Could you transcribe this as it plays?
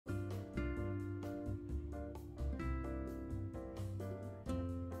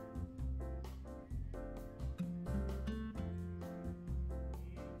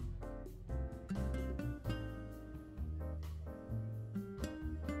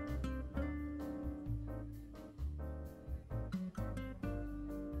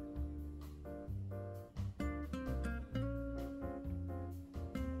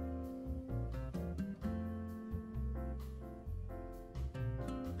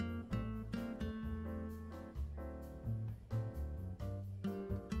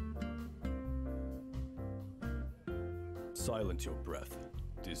Silence your breath.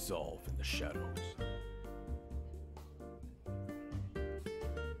 Dissolve in the shadows.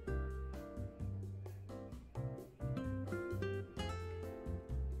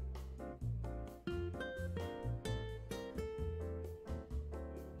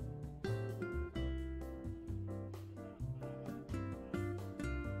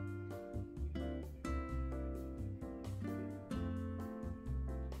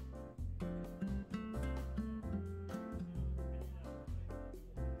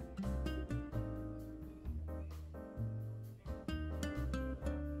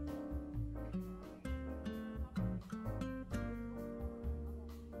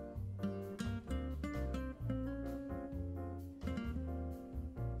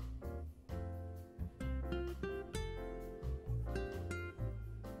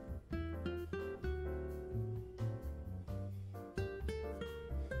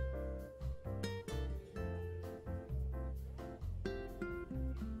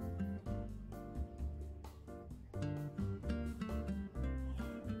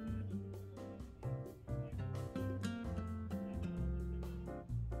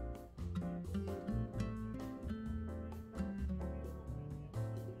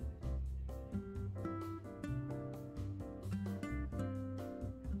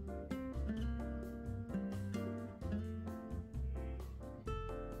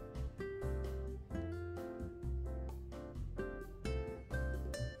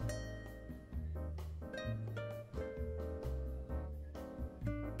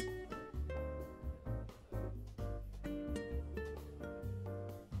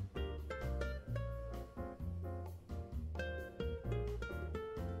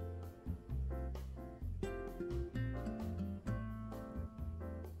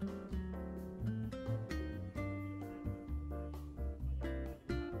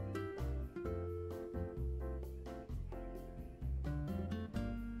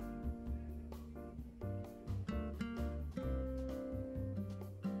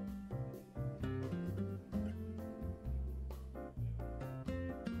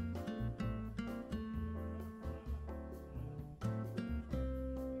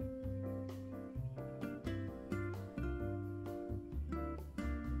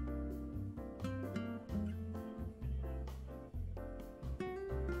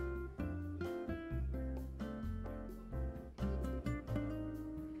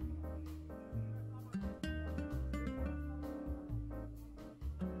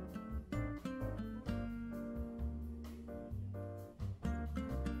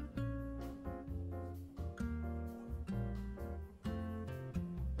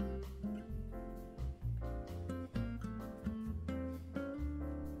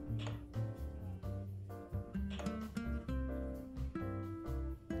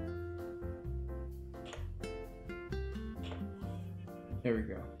 There we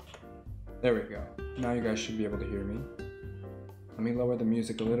go. There we go. Now you guys should be able to hear me. Let me lower the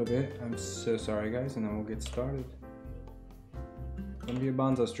music a little bit. I'm so sorry guys, and then we'll get started. It's gonna be a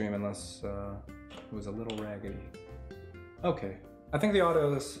Bonzo stream unless it was a little raggedy. Okay, I think the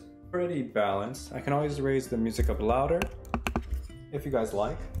audio is pretty balanced. I can always raise the music up louder if you guys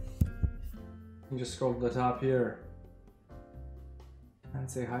like. You can just scroll to the top here and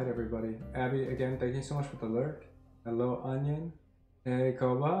say hi to everybody. Abby, again, thank you so much for the lurk. Hello, Onion. Hey,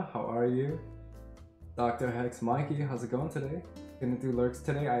 Koba, how are you? Dr. Hex Mikey, how's it going today? Gonna do lurks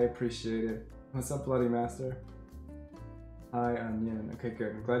today? I appreciate it. What's up, Bloody Master? Hi, Onion. Okay,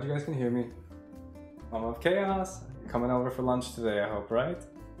 good. I'm glad you guys can hear me. Mama of Chaos, coming over for lunch today, I hope, right?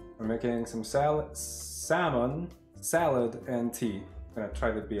 We're making some salmon, salad, and tea. I'm gonna try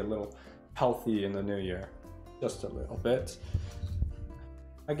to be a little healthy in the new year. Just a little bit.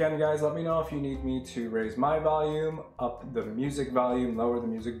 Again, guys, let me know if you need me to raise my volume, up the music volume, lower the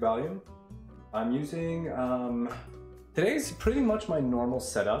music volume. I'm using, today's pretty much my normal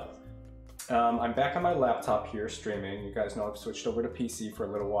setup. I'm back on my laptop here streaming. You guys know I've switched over to PC for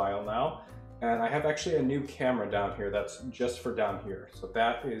a little while now. And I have actually a new camera down here that's just for down here. So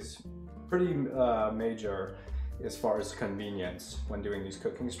that is pretty major as far as convenience when doing these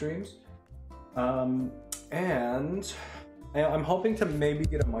cooking streams. And I'm hoping to maybe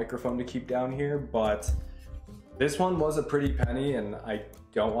get a microphone to keep down here, but this one was a pretty penny and I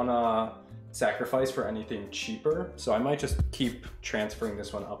don't want to sacrifice for anything cheaper. So I might just keep transferring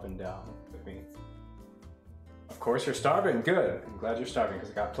this one up and down with me. Of course you're starving, good. I'm glad you're starving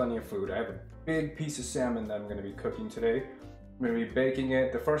because I got plenty of food. I have a big piece of salmon that I'm going to be cooking today. I'm going to be baking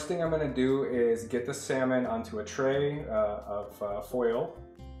it. The first thing I'm going to do is get the salmon onto a tray of foil.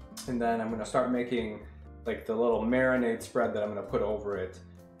 And then I'm going to start making like the little marinade spread that I'm going to put over it,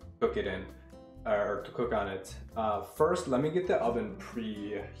 cook it in. or to cook on it. First, let me get the oven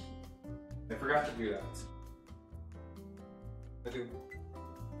I forgot to do that. I do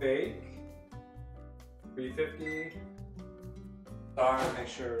bake 350. Sorry, make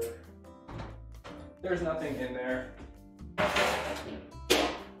sure there's nothing in there.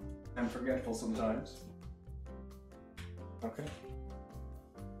 I'm forgetful sometimes. Okay.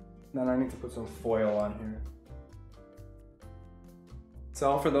 Then I need to put some foil on here.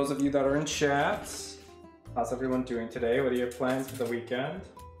 So for those of you that are in chat, how's everyone doing today? What are your plans for the weekend?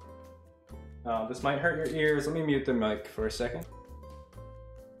 This might hurt your ears. Let me mute the mic for a second.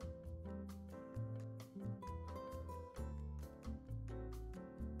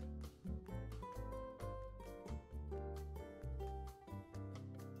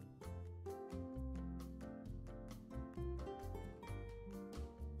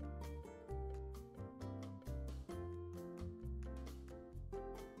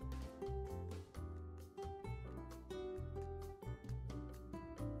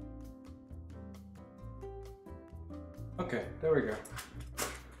 Okay, there we go.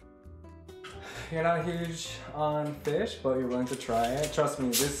 You're not huge on fish, but you're willing to try it. Trust me,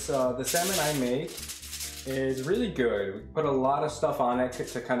 this the salmon I make is really good. We put a lot of stuff on it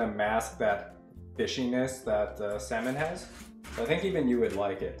to kind of mask that fishiness that salmon has. So I think even you would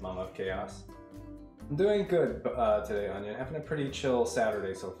like it, Mama of Chaos. I'm doing good today, Onion. Having a pretty chill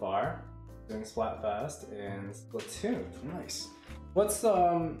Saturday so far. Doing Splatfest and Splatoon. Nice.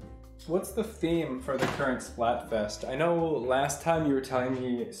 What's the theme for the current Splatfest? I know last time you were telling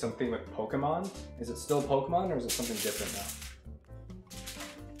me something with Pokemon. Is it still Pokemon or is it something different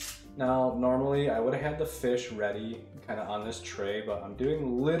now? Now, normally I would have had the fish ready kind of on this tray, but I'm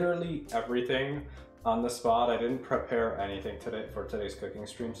doing literally everything on the spot. I didn't prepare anything today for today's cooking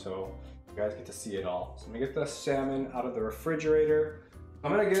stream, so you guys get to see it all. So I'm gonna get the salmon out of the refrigerator.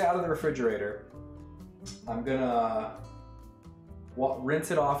 I'm gonna get it out of the refrigerator. I'm gonna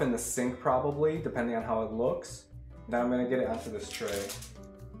rinse it off in the sink probably, depending on how it looks. Now I'm gonna get it onto this tray.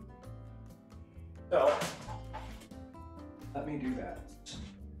 So, let me do that.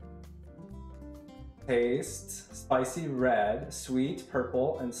 Taste, spicy red, sweet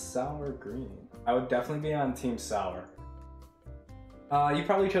purple, and sour green. I would definitely be on team sour. You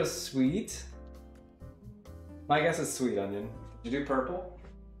probably chose sweet. My guess is sweet, Onion. Did you do purple?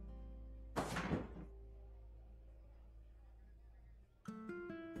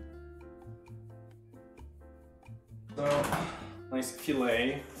 So, nice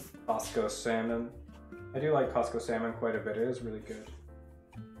filet, Costco salmon. I do like Costco salmon quite a bit, it is really good.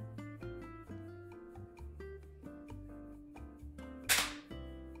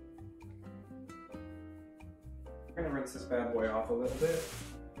 I'm gonna rinse this bad boy off a little bit.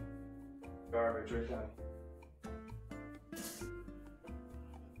 Garbage right down.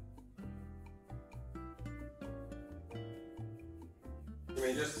 Give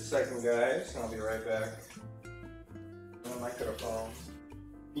me just a second, guys, and I'll be right back. Microphone.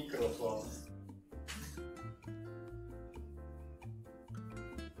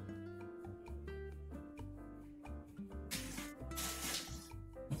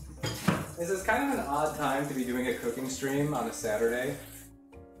 This is kind of an odd time to be doing a cooking stream on a Saturday.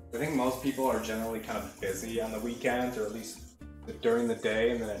 I think most people are generally kind of busy on the weekend, or at least during the day,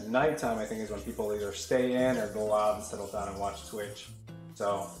 and then at nighttime I think is when people either stay in or go out and settle down and watch Twitch.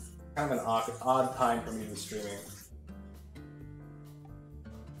 So, kind of an odd time for me to be streaming.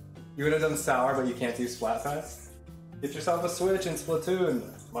 You would have done sour, but you can't do Splatfest? Get yourself a Switch in Splatoon,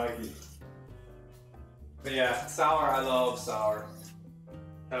 Mikey. But yeah, sour, I love sour.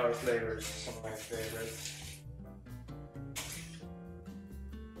 Sour flavors, some of my favorites.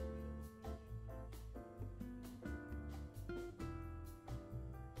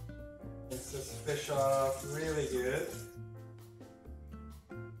 Rinse this fish off really good.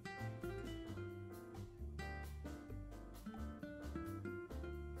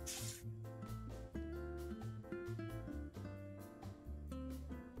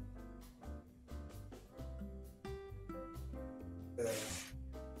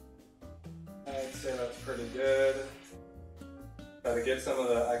 I'd say that's pretty good. Try to get some of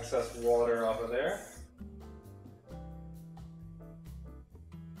the excess water off of there.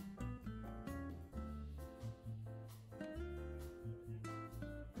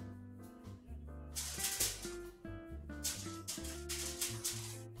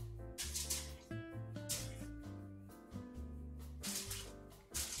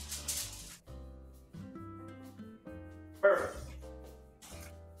 Perfect.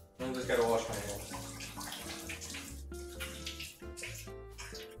 I just gotta wash my hands.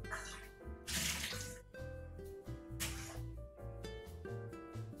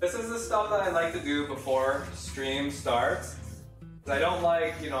 This is the stuff that I like to do before stream starts. I don't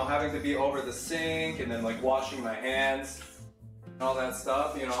like, you know, having to be over the sink and then like washing my hands and all that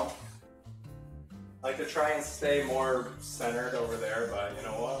stuff, you know. I like to try and stay more centered over there, but you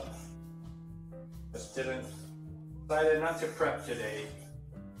know what? Just decided not to prep today.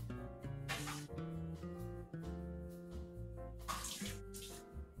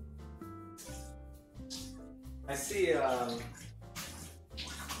 I see, I've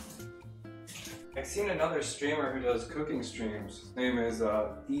seen another streamer who does cooking streams. His name is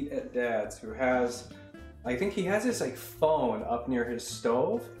Eat at Dad's, who has, I think he has this like phone up near his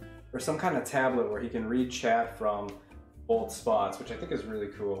stove or some kind of tablet where he can read chat from both spots, which I think is really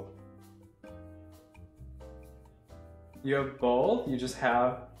cool. You have both? You just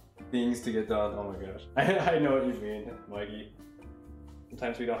have things to get done? Oh my gosh. I know what you mean, Mikey.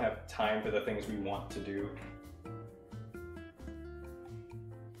 Sometimes we don't have time for the things we want to do.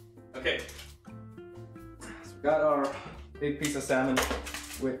 Okay. So we got our big piece of salmon,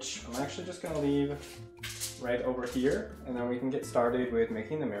 which I'm actually just gonna leave right over here, and then we can get started with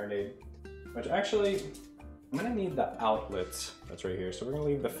making the marinade, which actually, I'm gonna need the outlets. That's right here. So we're gonna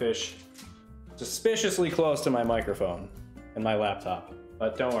leave the fish suspiciously close to my microphone and my laptop,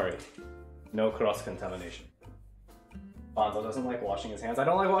 but don't worry, no cross-contamination. Bonzo doesn't like washing his hands. I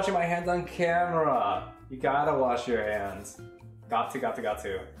don't like washing my hands on camera. You gotta wash your hands. Got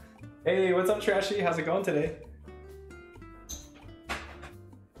to. Hey, what's up, Trashy? How's it going today?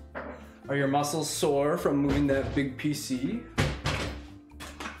 Are your muscles sore from moving that big PC?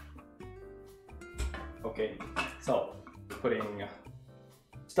 Okay, so putting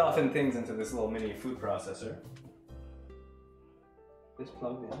stuff and things into this little mini food processor. Just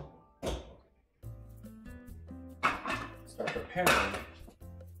plugged in. Start preparing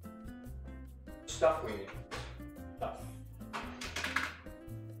stuff we need.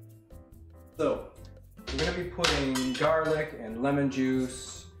 So, we're gonna be putting garlic and lemon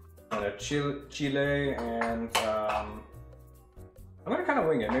juice and a chile and I'm gonna kind of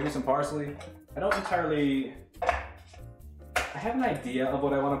wing it. Maybe some parsley. I don't entirely. I have an idea of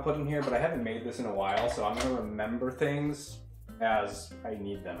what I want to put in here, but I haven't made this in a while, so I'm gonna remember things as I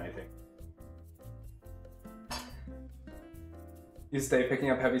need them, I think. You stay picking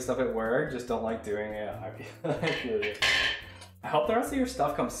up heavy stuff at work, just don't like doing it. I feel you. I hope the rest of your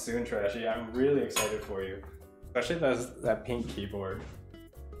stuff comes soon, Trashy. I'm really excited for you. Especially that pink keyboard.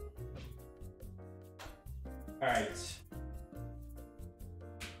 Alright.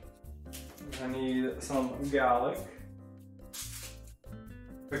 I need some garlic.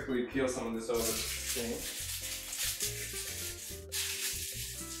 Quickly peel some of this over the sink.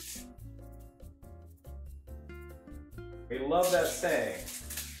 We love that saying.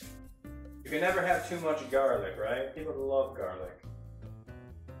 You can never have too much garlic, right? People love garlic.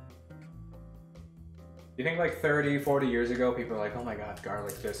 You think like 30, 40 years ago, people were like, oh my god,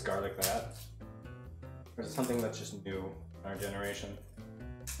 garlic this, garlic that? Or is it something that's just new in our generation?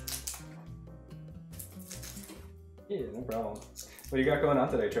 Yeah, no problem. What do you got going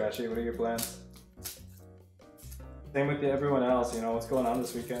on today, Trashy? What are your plans? Same with everyone else, you know, what's going on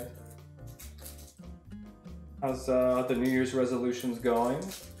this weekend? How's the New Year's resolutions going?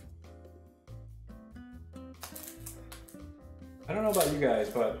 I don't know about you guys,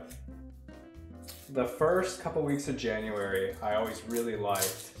 but the first couple weeks of January, I always really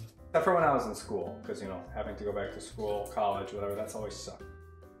liked, except for when I was in school, because, you know, having to go back to school, college, whatever, that's always sucked.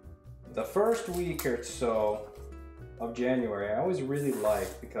 The first week or so of January, I always really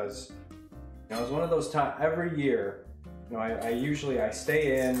liked because, you know, it was one of those times, every year, you know, I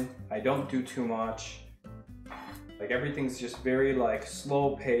stay in, I don't do too much, like everything's just very like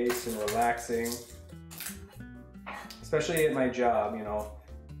slow pace and relaxing. Especially at my job, you know.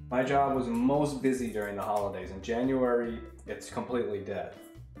 My job was most busy during the holidays. In January, it's completely dead.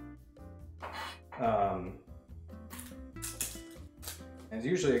 And it's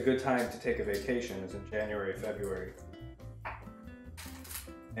usually a good time to take a vacation, is in January, February.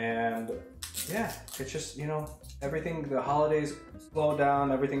 And yeah, it's just, you know, everything, the holidays slow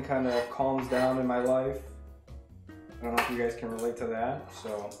down, everything kind of calms down in my life. I don't know if you guys can relate to that,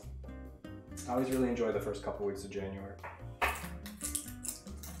 so I always really enjoy the first couple weeks of January.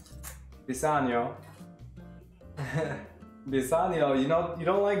 Bisanio. Bisanio, you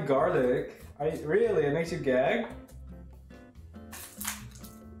don't like garlic? Really? It makes you gag?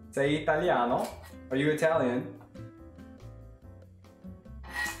 Sei italiano? Are you Italian?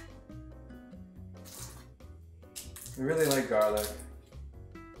 I really like garlic.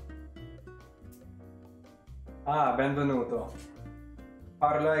 Ah, benvenuto.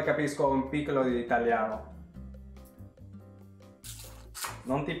 Parlo e capisco un piccolo di italiano.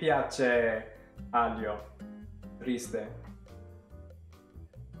 Non ti piace aglio? Triste.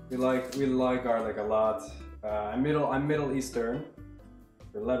 We like garlic a lot. I'm Middle Eastern.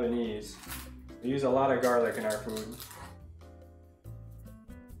 We're Lebanese. We use a lot of garlic in our food.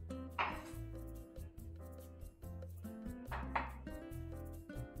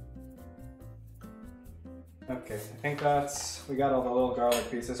 Okay, I think we got all the little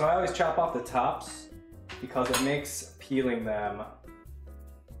garlic pieces. So I always chop off the tops because it makes peeling them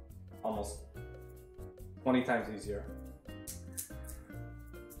almost 20 times easier.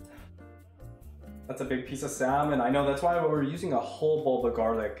 That's a big piece of salmon. I know, that's why we're using a whole bulb of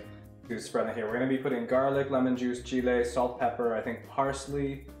garlic to spread it here. We're gonna be putting garlic, lemon juice, chile, salt, pepper, I think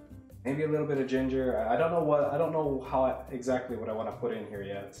parsley, maybe a little bit of ginger. I don't know exactly what I want to put in here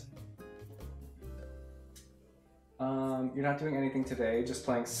yet. You're not doing anything today, just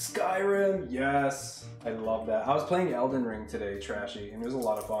playing Skyrim? Yes, I love that. I was playing Elden Ring today, Trashy, and it was a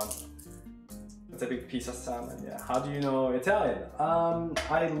lot of fun. It's a big piece of salmon, yeah. How do you know Italian?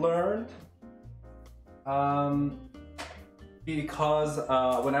 I learned because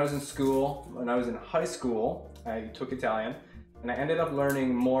when I was in school, when I was in high school, I took Italian, and I ended up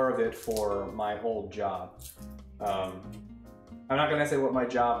learning more of it for my old job. I'm not gonna say what my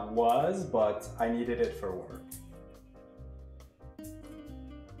job was, but I needed it for work.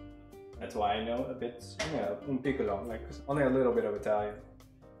 That's why I know a bit, yeah, un piccolo, like only a little bit of Italian.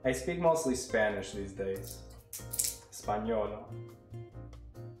 I speak mostly Spanish these days. Spagnolo.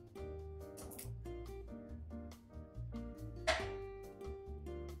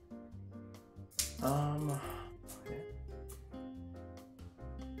 Okay.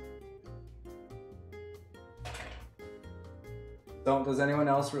 Does anyone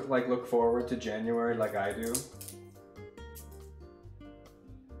else like look forward to January like I do?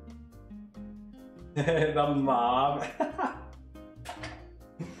 The mob.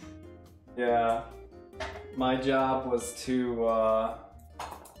 Yeah, my job was to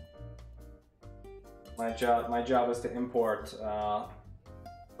my job was to import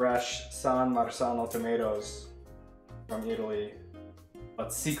fresh San Marzano tomatoes from Italy,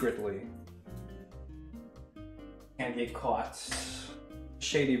 but secretly. Can't get caught.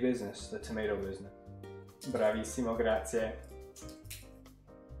 Shady business, the tomato business. Bravissimo, grazie.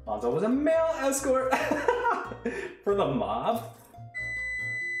 Lonzo was a male escort for the mob.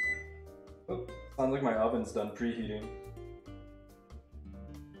 Oh, sounds like my oven's done preheating.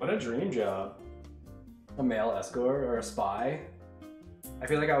 What a dream job. A male escort or a spy? I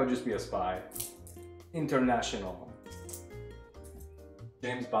feel like I would just be a spy. International.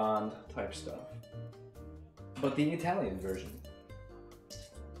 James Bond type stuff. But the Italian version.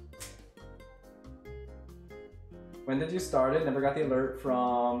 When did you start it? Never got the alert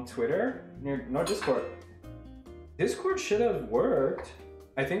from Twitter? No, Discord. Discord should have worked.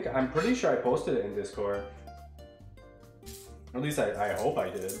 I'm pretty sure I posted it in Discord. At least I hope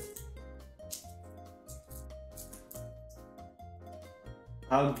I did.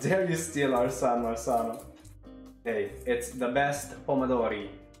 How dare you steal our San Marzano? Hey, it's the best pomodori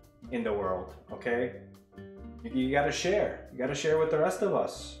in the world, okay? You gotta share. You gotta share with the rest of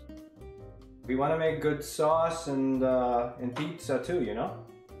us. We want to make good sauce and pizza too, you know?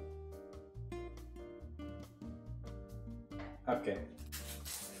 Okay.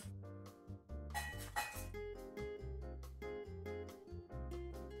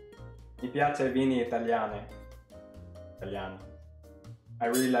 Mi piace vini italiani. Italiani. I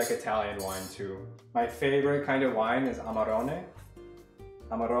really like Italian wine too. My favorite kind of wine is Amarone.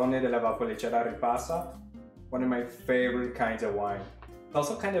 Amarone della Valpolicella Ripassa. One of my favorite kinds of wine. It's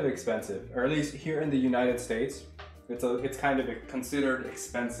also kind of expensive, or at least here in the United States, it's kind of considered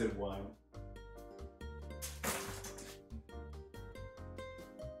expensive wine.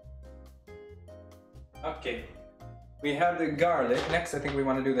 Okay, we have the garlic. Next, I think we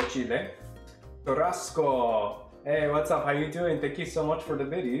want to do the chile. Churrasco. Hey, what's up? How you doing? Thank you so much for the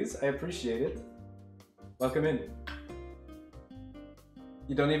biddies. I appreciate it. Welcome in.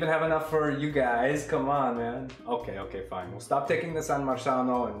 You don't even have enough for you guys. Come on, man. Okay, fine. We'll stop taking the San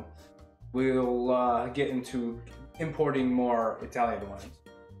Marzano and we'll get into importing more Italian wines.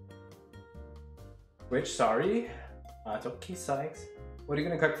 Which, sorry. It's okay, Sykes. What are you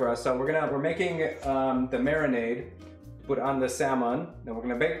gonna cook for us? So we're making the marinade to put on the salmon. Then we're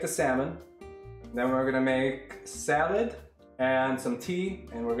gonna bake the salmon. Then we're gonna make salad and some tea,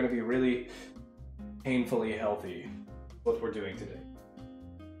 and we're gonna be really painfully healthy. What we're doing today.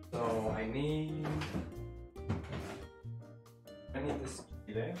 So I need this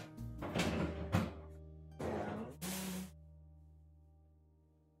chile.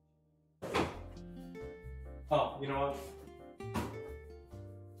 Oh, you know what?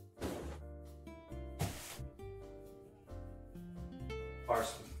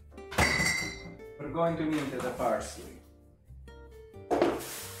 parsley. We're going to need the parsley.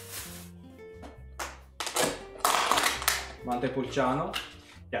 Montepulciano.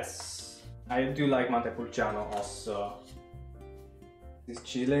 Yes, I do like Montepulciano also. These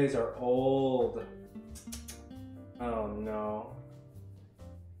chiles are old. Oh no.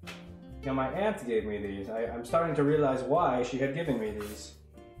 You know, my aunt gave me these. I'm starting to realize why she had given me these.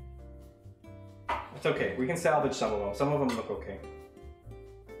 It's okay, we can salvage some of them. Some of them look okay.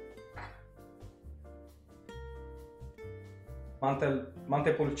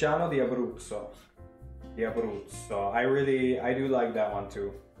 Montepulciano di Abruzzo. I do like that one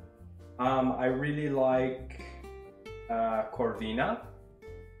too. I really like Corvina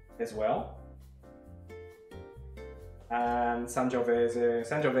as well. And Sangiovese.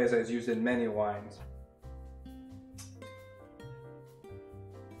 Sangiovese is used in many wines.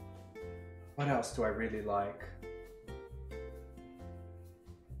 What else do I really like?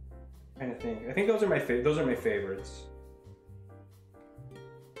 I'm trying to think. I think those are my favorites.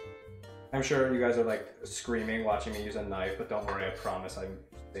 I'm sure you guys are like screaming watching me use a knife, but don't worry, I promise I'm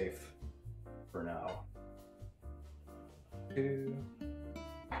safe for now. 2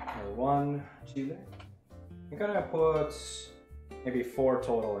 or 1 chile. I'm gonna put maybe 4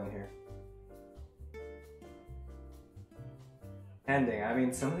 total in here. Ending. I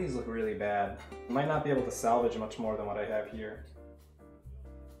mean, some of these look really bad. I might not be able to salvage much more than what I have here.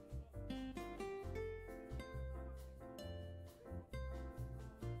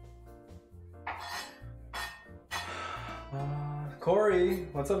 Corey,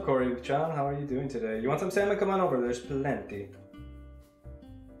 what's up, Corey? John, how are you doing today? You want some salmon? Come on over. There's plenty.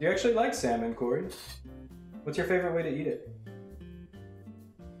 Do you actually like salmon, Corey? What's your favorite way to eat it?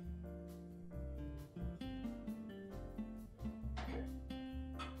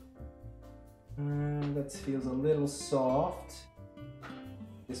 That feels a little soft.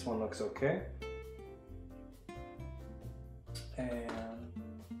 This one looks okay. And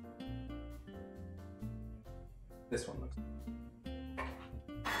this one looks okay.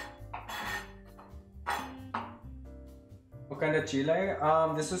 What kind of chile?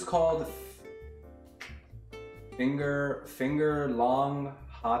 This is called finger long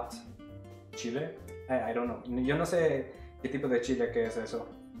hot chile. I don't know. Yo no sé qué tipo de chile que es eso.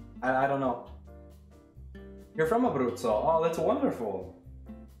 I don't know. You're from Abruzzo. Oh, that's wonderful.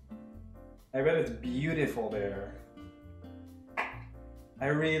 I bet it's beautiful there. I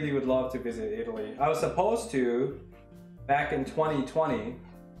really would love to visit Italy. I was supposed to back in 2020,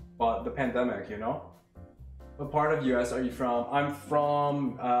 but the pandemic, you know? What part of US are you from? I'm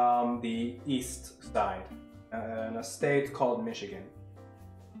from the east side, in a state called Michigan.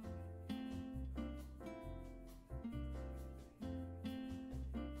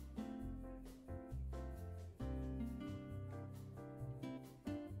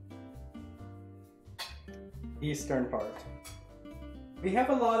 Eastern part. We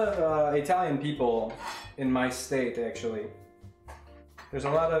have a lot of Italian people in my state, actually. There's a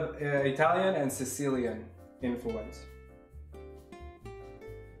lot of Italian and Sicilian influence.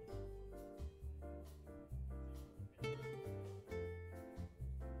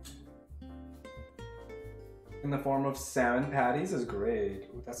 In the form of salmon patties is great.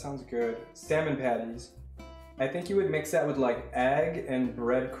 Ooh, that sounds good. Salmon patties. I think you would mix that with like egg and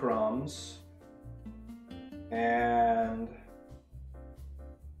breadcrumbs. And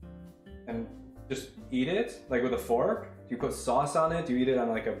just eat it like with a fork. Do you put sauce on it? Do you eat it on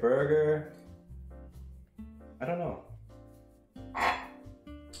like a burger? I don't know.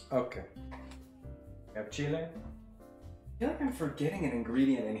 Okay. We have chile. I feel like I'm forgetting an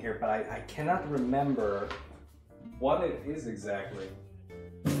ingredient in here, but I cannot remember what it is exactly.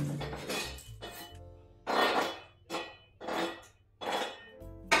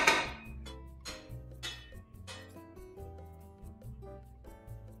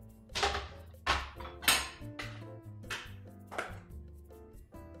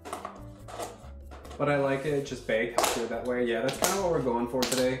 But I like it just baked, healthier that way. Yeah, that's kind of what we're going for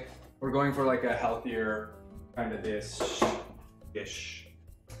today. We're going for like a healthier kind of dish.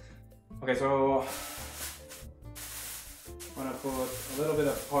 Okay, so I'm gonna put a little bit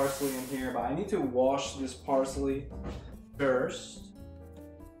of parsley in here, but I need to wash this parsley first.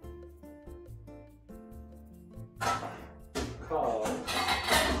 Because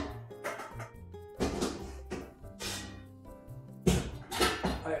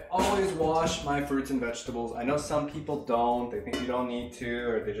I always wash my fruits and vegetables. I know some people don't, they think you don't need to,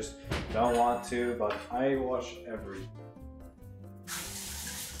 or they just don't want to, but I wash everything.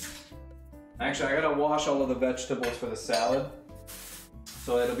 Actually, I gotta wash all of the vegetables for the salad,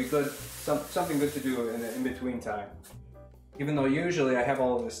 so it'll be good, something good to do in between time. Even though usually I have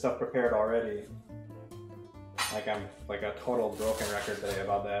all of this stuff prepared already. Like I'm like a total broken record today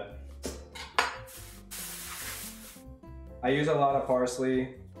about that. I use a lot of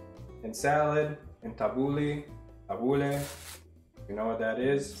parsley in salad, in tabbouleh, you know what that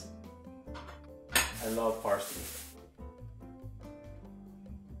is. I love parsley.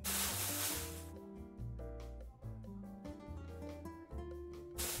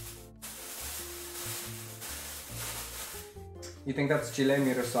 You think that's chile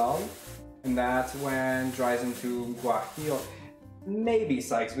mirsal? And that's when dries into guajillo. Maybe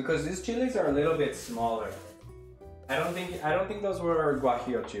Sykes, because these chiles are a little bit smaller. I don't think those were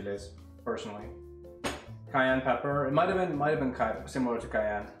guajillo chiles, personally. Cayenne pepper. It might have been similar to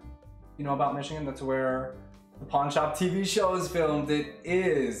cayenne. You know about Michigan? That's where the Pawn Shop TV show is filmed. It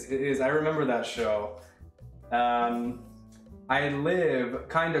is. I remember that show. I live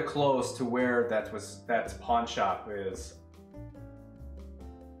kind of close to where that pawn shop is.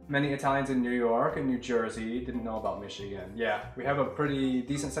 Many Italians in New York and New Jersey didn't know about Michigan. Yeah, we have a pretty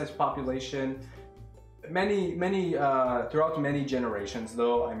decent sized population. Many throughout many generations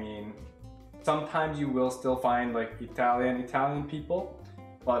though. I mean, sometimes you will still find like Italian people,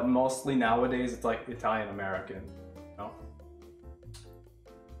 but mostly nowadays it's like Italian American, you know?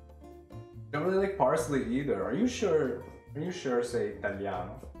 Don't really like parsley either. Are you sure? Say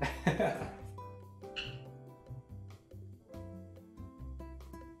Italiano?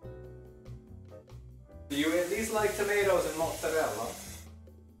 Do you at least like tomatoes and mozzarella?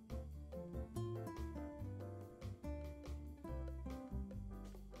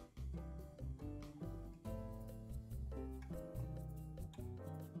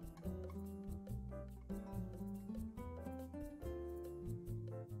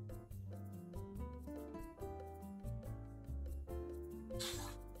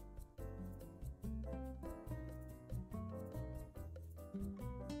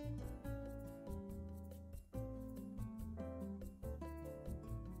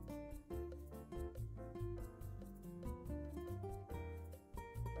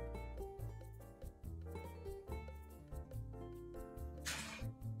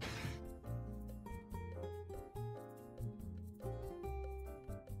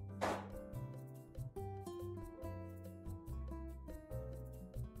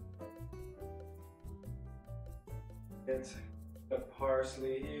 Get the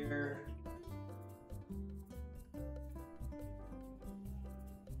parsley here.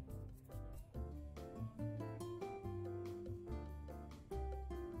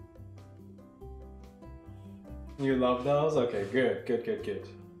 You love those? Okay, good.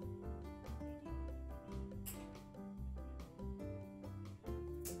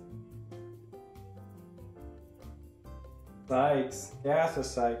 Sykes. Yeah, so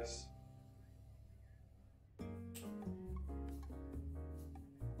Sykes.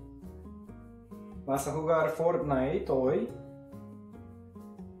 ¿Vas a jugar Fortnite hoy?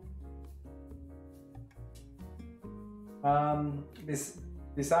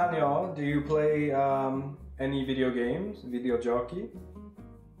 Bisanio, do you play any video games? Video jockey?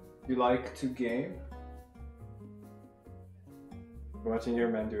 You like to game? Watching your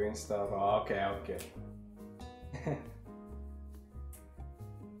men doing stuff. Oh, okay.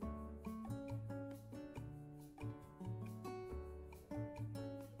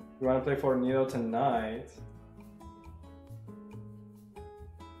 You want to play Fortnite tonight?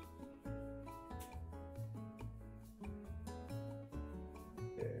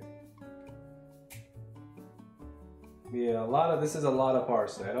 Okay. Yeah, this is a lot of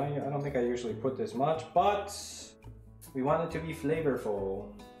parsley. I don't think I usually put this much, but we want it to be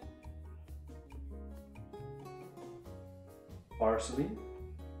flavorful. Parsley.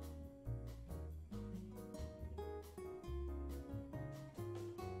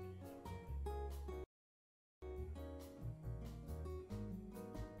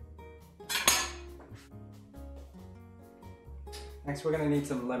 Next, we're gonna need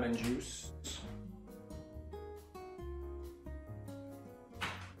some lemon juice.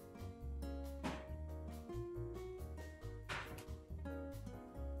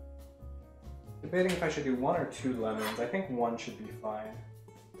 Debating if I should do 1 or 2 lemons. I think 1 should be fine.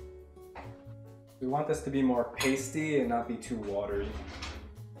 We want this to be more pasty and not be too watery.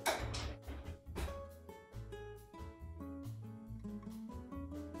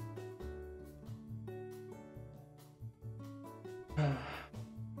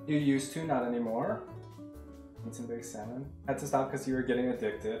 You used to, not anymore. Eat some big salmon. Had to stop because you were getting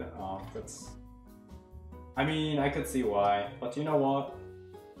addicted. Oh, that's... I mean, I could see why, but you know what?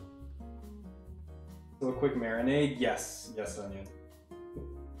 So a quick marinade, yes, onion.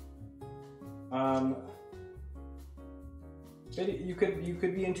 You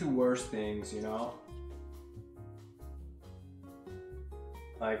could be into worse things, you know?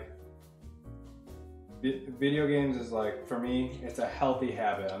 Like, video games is like, for me, it's a healthy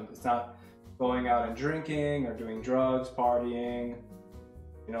habit. It's not going out and drinking or doing drugs, partying,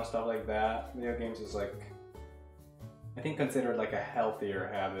 you know, stuff like that. Video games is like, I think considered like a healthier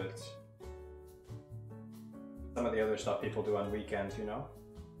habit. Some of the other stuff people do on weekends, you know?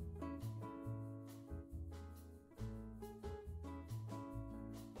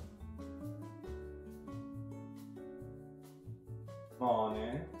 Come on,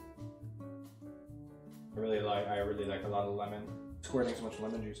 eh? I really like a lot of lemon. Squirting so much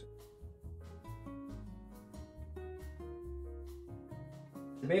lemon juice.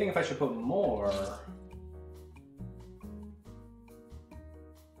 Debating if I should put more.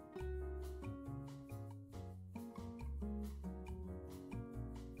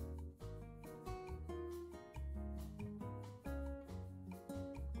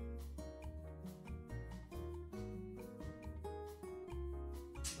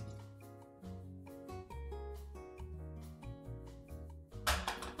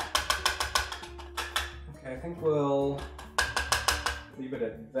 Okay, I think we'll leave it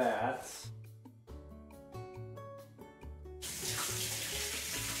at that.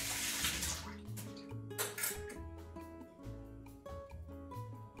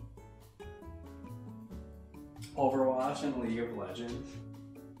 Overwatch and League of Legends.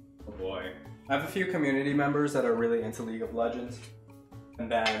 Oh boy. I have a few community members that are really into League of Legends.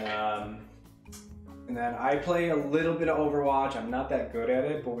 And then I play a little bit of Overwatch. I'm not that good at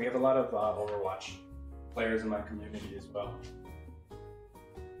it, but we have a lot of Overwatch players in my community as well.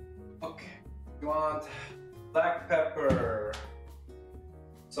 Okay, you want black pepper,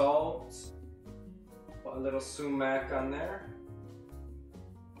 salt, put a little sumac on there.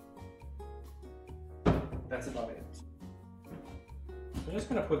 That's about it. I'm just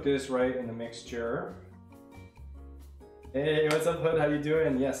gonna put this right in the mixture. Hey, what's up, Hood? How you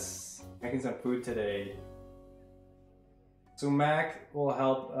doing? Yes, making some food today. Sumac will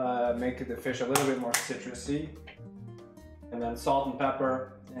help make the fish a little bit more citrusy. And then salt and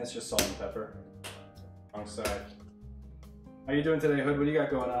pepper. It's just salt and pepper. Wrong side. How you doing today, Hood? What do you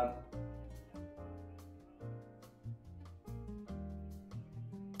got going on?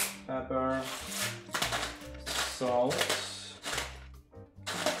 Pepper, salt.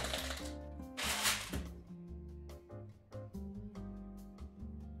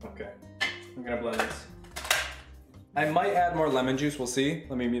 Okay, I'm gonna blend this. I might add more lemon juice, we'll see.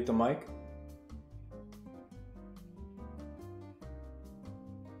 Let me mute the mic.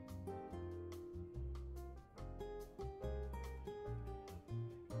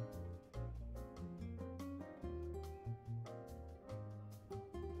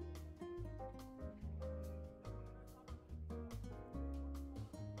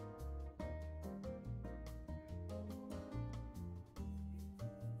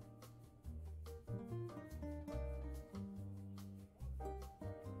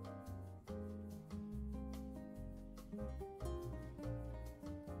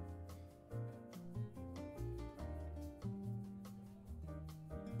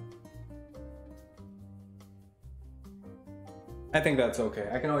 I think that's okay.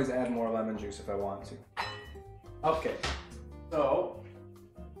 I can always add more lemon juice if I want to. Okay, so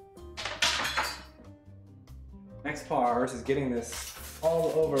next part is getting this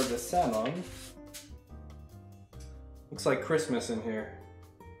all over the salmon. Looks like Christmas in here.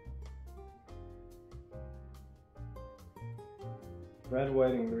 Red,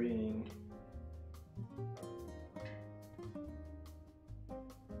 white, and green.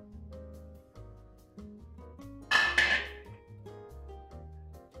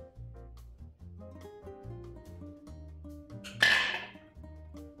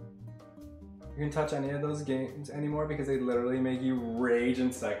 You can touch any of those games anymore because they literally make you rage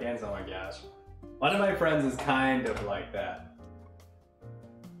in seconds. Oh my gosh. One of my friends is kind of like that.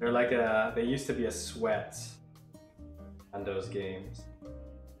 They're like they used to be a sweat on those games.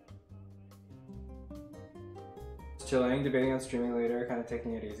 Just chilling, debating on streaming later, kind of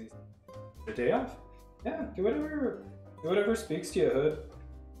taking it easy. The day off? Yeah, do whatever speaks to you, Hood.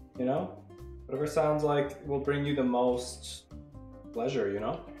 You know? Whatever sounds like will bring you the most pleasure, you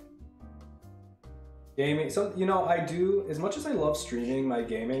know? Gaming, so you know, I do, as much as I love streaming my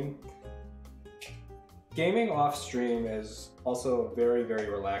gaming off stream is also very, very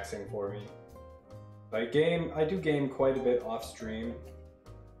relaxing for me. I do game quite a bit off stream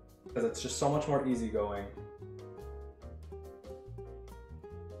because it's just so much more easygoing.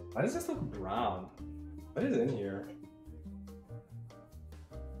 Why does this look brown? What is in here?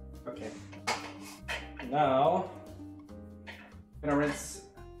 Okay. Now, gonna rinse,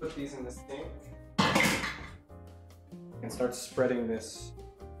 put these in the sink, and start spreading this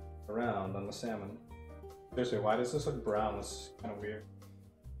around on the salmon. Seriously, why does this look brown? This is kind of weird.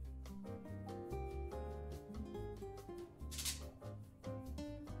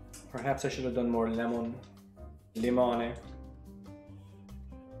 Perhaps I should have done more limone.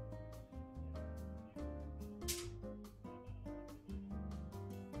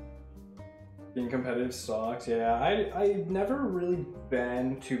 Being competitive sucks. Yeah, I've never really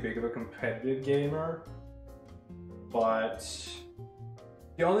been too big of a competitive gamer, but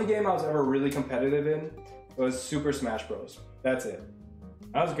the only game I was ever really competitive in was Super Smash Bros. That's it.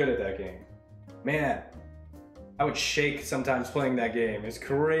 I was good at that game. Man, I would shake sometimes playing that game. It's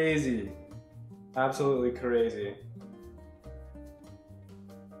crazy. Absolutely crazy.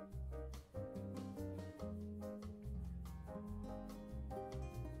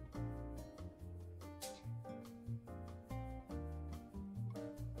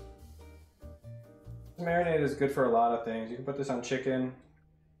 Marinade is good for a lot of things. You can put this on chicken,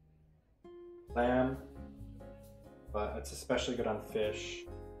 lamb, but it's especially good on fish,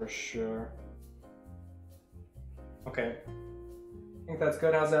 for sure. Okay, I think that's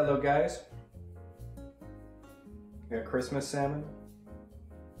good. How's that look, guys? We got Christmas salmon.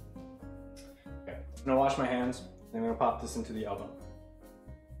 Okay, I'm gonna wash my hands, and I'm gonna pop this into the oven.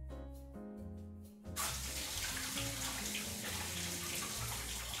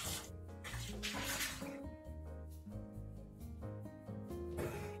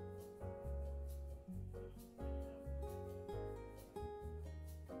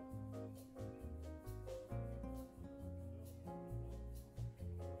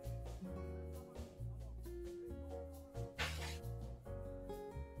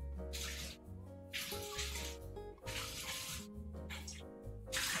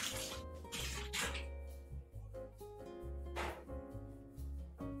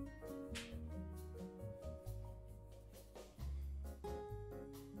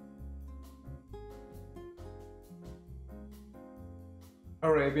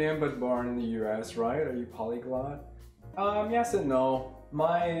 Arabian but born in the US, right? Are you polyglot? Yes and no.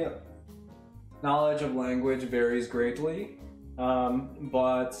 My knowledge of language varies greatly,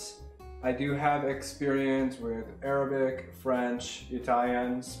 but I do have experience with Arabic, French,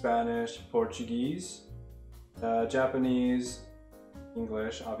 Italian, Spanish, Portuguese, Japanese,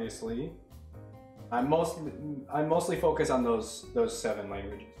 English, obviously. I mostly focus on those 7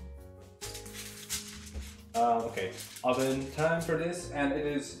 languages. Okay, oven time for this, and it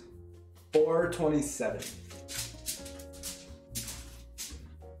is 427.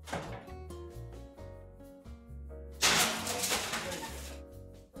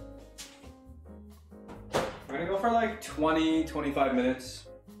 We're gonna go for like 20-25 minutes.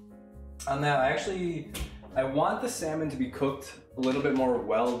 On that, I want the salmon to be cooked a little bit more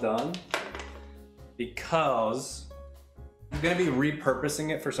well done, because I'm gonna be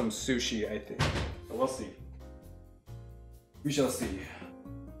repurposing it for some sushi, I think. So we'll see. We shall see.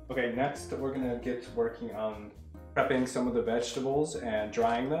 Okay, next we're gonna get working on prepping some of the vegetables and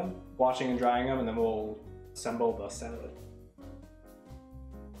drying them, washing and drying them, and then we'll assemble the salad.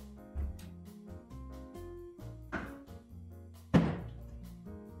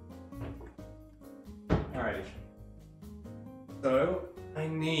 Alrighty. So I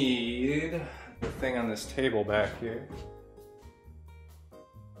need the thing on this table back here.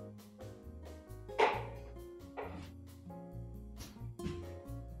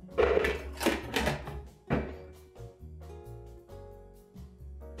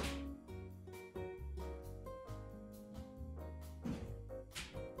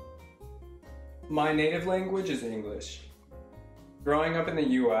 My native language is English. Growing up in the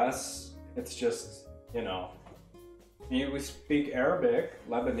US, it's just, you know, we speak Arabic,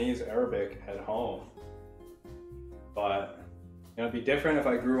 Lebanese Arabic at home. But, you know, it'd be different if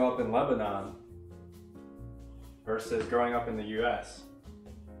I grew up in Lebanon versus growing up in the US.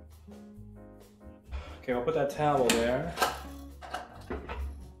 Okay, I'll put that towel there.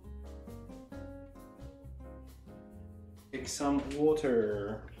 Take some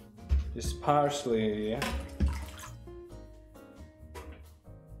water. Just parsley.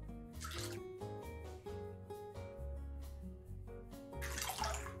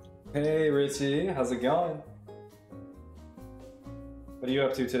 Hey Richie, how's it going? What are you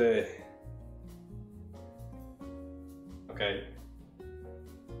up to today? Okay.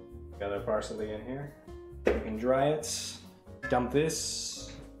 Got our parsley in here. We can dry it. Dump this.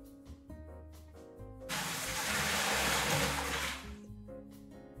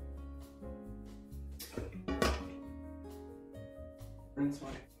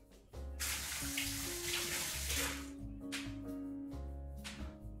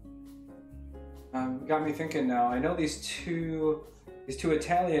 got me thinking now. I know these two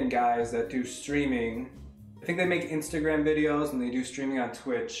Italian guys that do streaming. I think they make Instagram videos and they do streaming on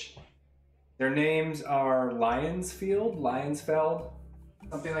Twitch. Their names are Lionsfeld,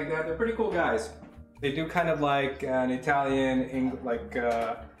 something like that. They're pretty cool guys. They do kind of like an Italian,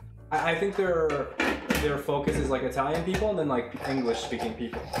 I think their focus is like Italian people and then like English speaking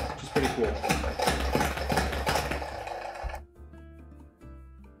people, which is pretty cool.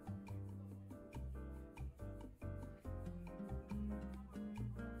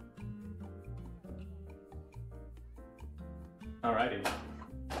 Alrighty.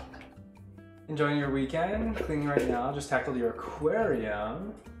 Enjoying your weekend? Cleaning right now. Just tackled your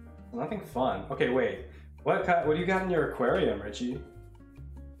aquarium. Nothing fun. Okay, wait. What do you got in your aquarium, Richie?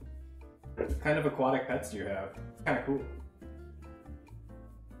 What kind of aquatic pets do you have? It's kind of cool.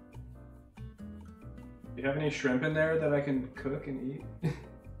 Do you have any shrimp in there that I can cook and eat?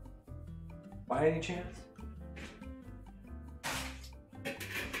 By any chance?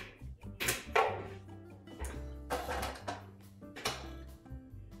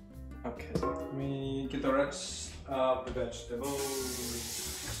 Okay, let me get the rest of the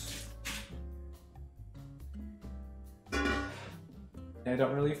vegetables. I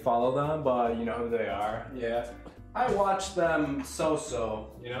don't really follow them, but you know who they are. Yeah, I watch them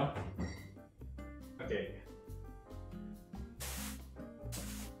so, you know? Okay.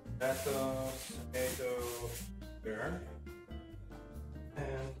 Tomato, here.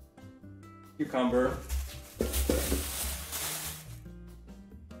 And cucumber.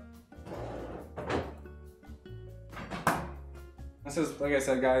 This is, like I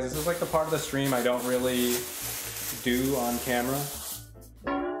said, guys, this is like the part of the stream I don't really do on camera.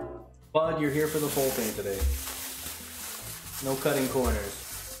 But you're here for the full thing today. No cutting corners.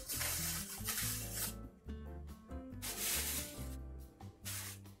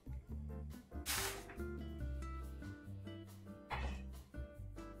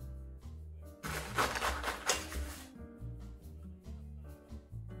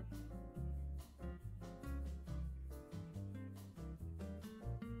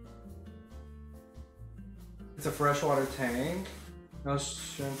 It's a freshwater tank. No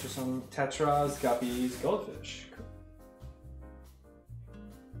shrimp, just some tetras, guppies, goldfish.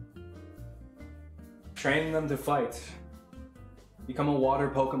 Train them to fight. Become a water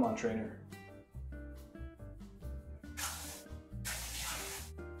Pokemon trainer.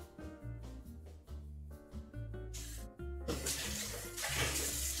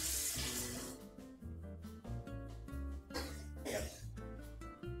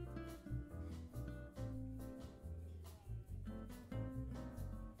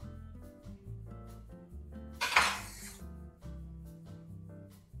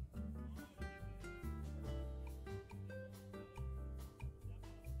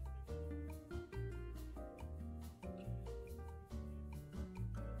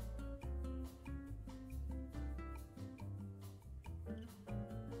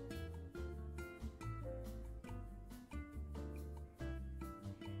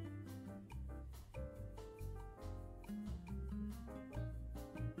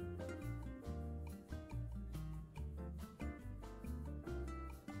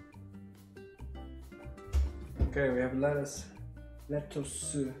 Okay, we have lettuce.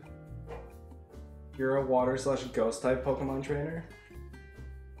 Lettuce. You're a water / ghost type Pokemon trainer?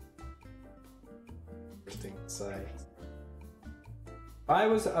 Interesting insight. I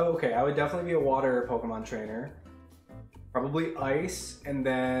would definitely be a water Pokemon trainer. Probably ice, and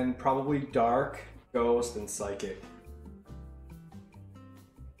then probably dark, ghost, and psychic.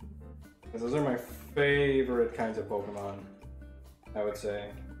 Because those are my favorite kinds of Pokemon, I would say.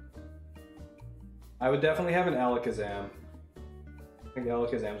 I would definitely have an Alakazam. I think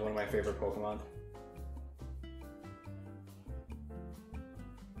Alakazam is one of my favorite Pokemon.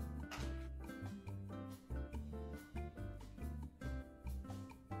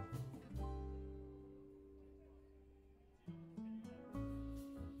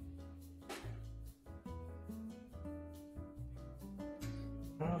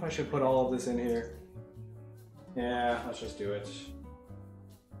 I don't know if I should put all of this in here. Yeah, let's just do it.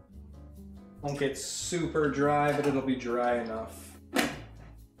 Won't get super dry, but it'll be dry enough.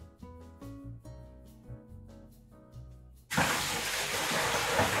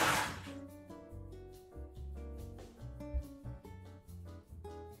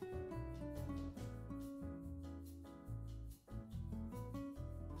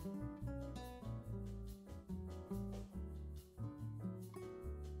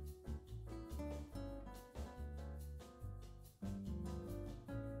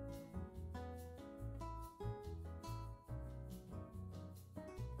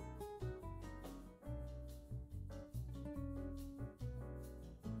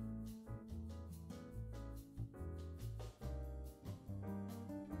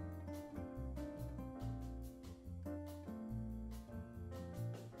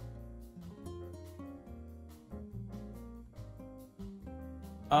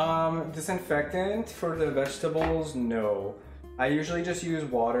 Disinfectant for the vegetables, no. I usually just use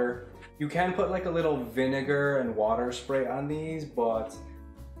water. You can put like a little vinegar and water spray on these, but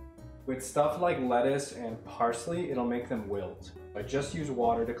with stuff like lettuce and parsley, it'll make them wilt. I just use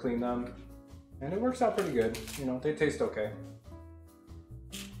water to clean them, and it works out pretty good. You know, they taste okay.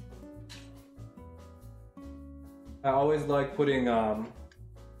 I always like putting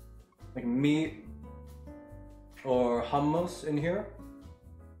like meat or hummus in here.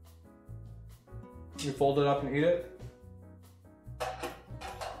 You fold it up and eat it.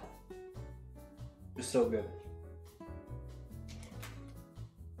 It's so good.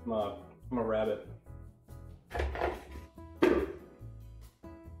 I'm a rabbit.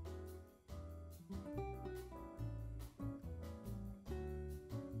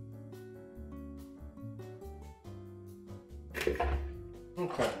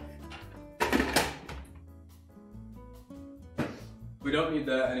 Okay. We don't need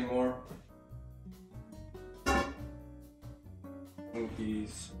that anymore. Move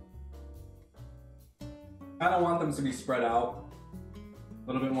these. I don't want them to be spread out. A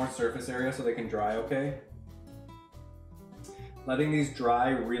little bit more surface area so they can dry okay. Letting these dry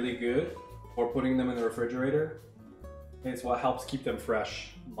really good or putting them in the refrigerator is what helps keep them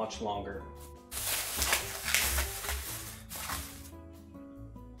fresh much longer.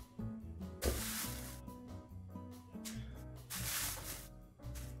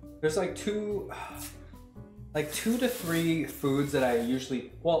 There's like two to three foods that I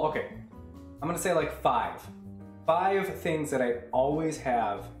usually, well, okay, I'm gonna say like five things that I always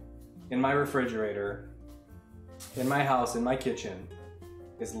have in my refrigerator, in my house, in my kitchen,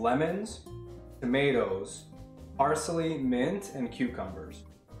 is lemons, tomatoes, parsley, mint, and cucumbers.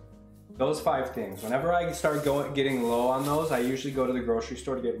 Those 5 things. Whenever I start getting low on those, I usually go to the grocery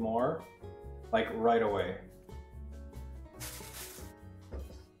store to get more, like right away.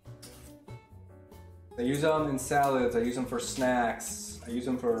 I use them in salads, I use them for snacks, I use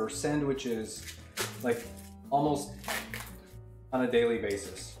them for sandwiches, like almost on a daily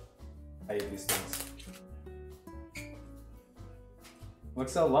basis. I eat these things.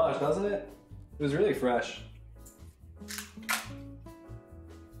 Looks so lush, doesn't it? It was really fresh.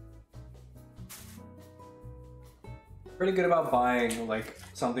 Pretty good about buying like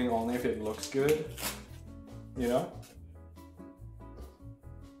something only if it looks good, you know?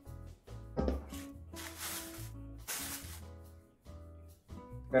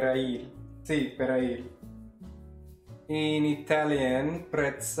 Perail. Sì, perail. In Italian,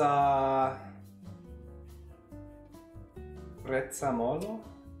 prezzamolo?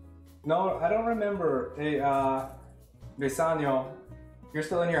 No, I don't remember. Hey, Besagno, you're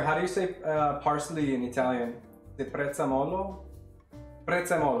still in here. How do you say parsley in Italian? Is it prezzamolo?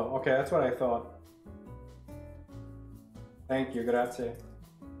 Prezzamolo. Okay, that's what I thought. Thank you, grazie.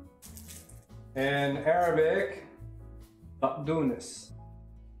 In Arabic, baqdounis.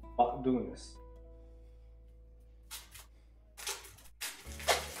 Baqdounis.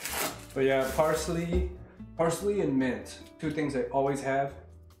 But yeah, parsley and mint, 2 things I always have.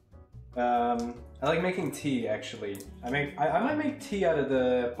 I like making tea actually. I might make tea out of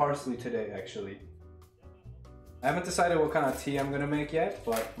the parsley today actually. I haven't decided what kind of tea I'm gonna make yet,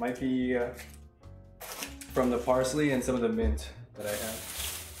 but might be from the parsley and some of the mint that I have.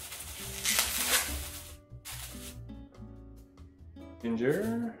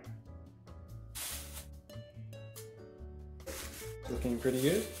 Ginger. Looking pretty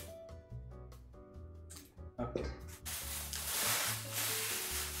good. Okay.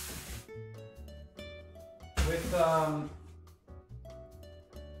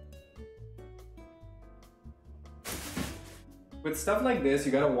 With stuff like this,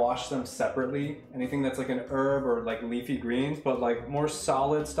 you gotta wash them separately. Anything that's like an herb or like leafy greens, but like more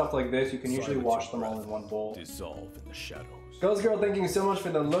solid stuff like this, you can usually wash them all in one bowl. Dissolve in the shadows. Ghost Girl, thank you so much for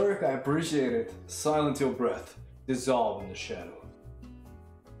the lurk. I appreciate it. Silence your breath. Dissolve in the shadows.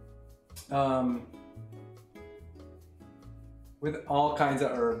 With all kinds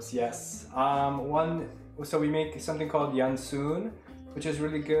of herbs, yes. So we make something called yansun, which is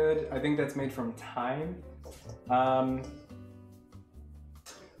really good. I think that's made from thyme.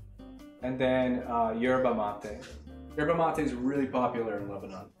 And then yerba mate. Yerba mate is really popular in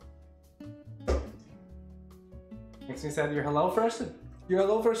Lebanon. Makes me sad your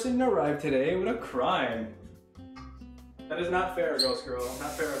HelloFresh didn't arrive today. What a crime. That is not fair, Ghost Girl.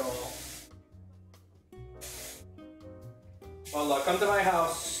 Not fair at all. Well, come to my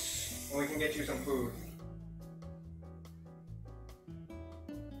house and we can get you some food.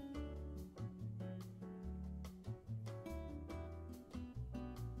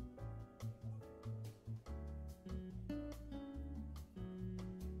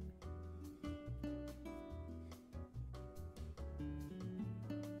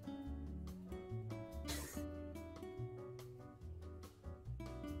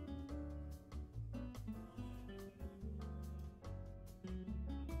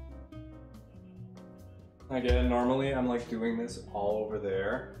 Again, normally I'm like doing this all over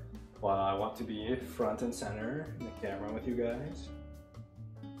there, while I want to be front and center in the camera with you guys.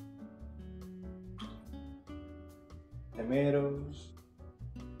 Tomatoes.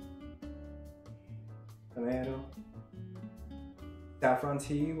 Tomato. Saffron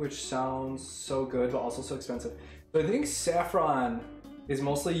tea, which sounds so good but also so expensive. So I think saffron is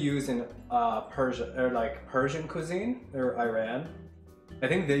mostly used in Persia, or like Persian cuisine, or Iran. I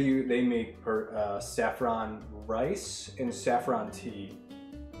think they make saffron rice and saffron tea,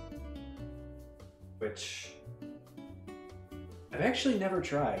 which I've actually never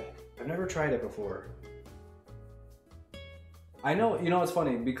tried. I've never tried it before. I know, you know, it's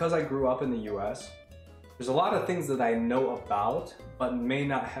funny, because I grew up in the US, there's a lot of things that I know about, but may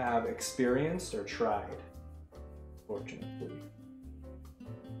not have experienced or tried, fortunately.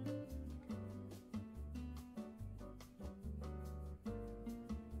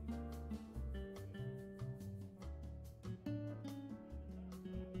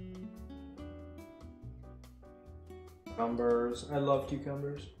 Cucumbers. I love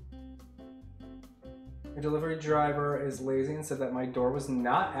cucumbers. A delivery driver is lazy and said that my door was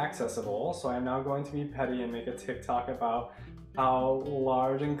not accessible, so I am now going to be petty and make a TikTok about how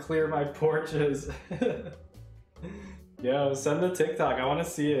large and clear my porch is. Yo, send the TikTok. I want to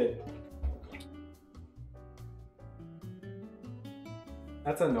see it.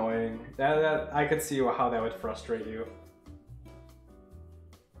 That's annoying. That I could see how that would frustrate you.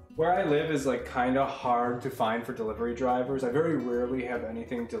 Where I live is like kind of hard to find for delivery drivers. I very rarely have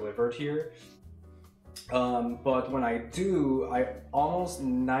anything delivered here. But when I do, I almost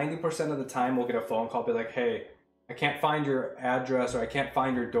 90% of the time will get a phone call, be like, hey, I can't find your address or I can't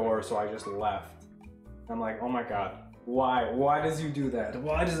find your door, so I just left. I'm like, oh my God, why? Why does you do that?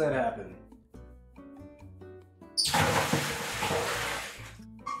 Why does that happen?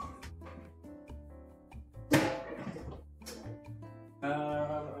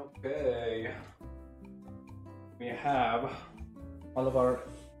 Okay. We have all of our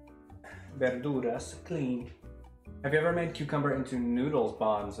verduras clean. Have you ever made cucumber into noodles,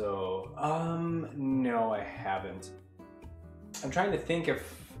 Bonzo? No, I haven't. I'm trying to think of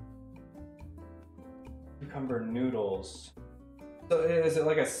cucumber noodles. So is it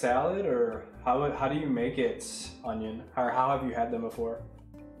like a salad, or how do you make it, Onion? Or how have you had them before?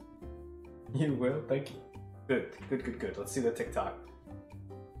 You will? Thank you. Good. Let's see the TikTok.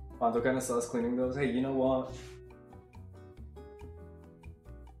 Bonzo kind of saw us cleaning those. Hey, you know what?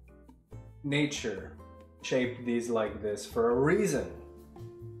 Nature shaped these like this for a reason.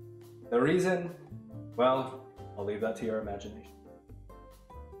 The reason, well, I'll leave that to your imagination.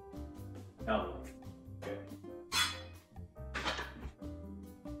 No. Okay.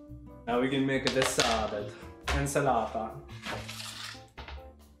 Now we can make this salad. Ensalada.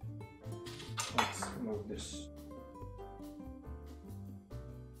 Let's move this.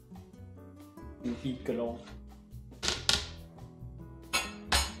 Piccolo.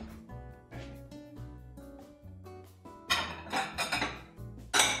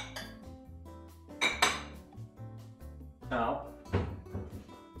 Now,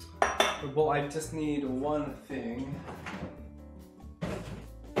 well, I just need one thing.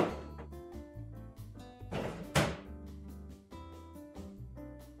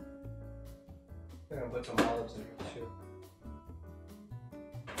 I'm gonna put some olives in here too.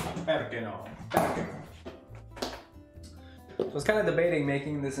 So I was kind of debating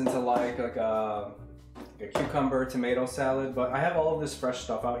making this into like a cucumber tomato salad, but I have all of this fresh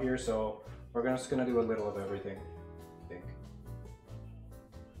stuff out here, so we're just gonna do a little of everything, I think.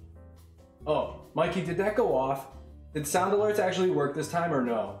 Oh, Mikey, did that go off? Did sound alerts actually work this time or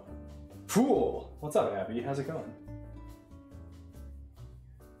no? Fool! What's up, Abby? How's it going?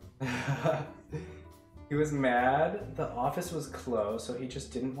 He was mad the office was closed, so he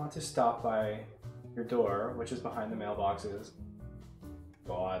just didn't want to stop by your door, which is behind the mailboxes.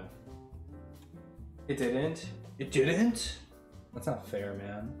 God. It didn't? It didn't? That's not fair,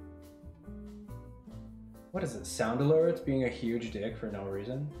 man. What is it? Sound alerts being a huge dick for no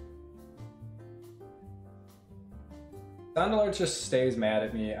reason? Sound alerts just stays mad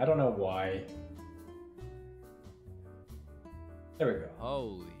at me. I don't know why. There we go.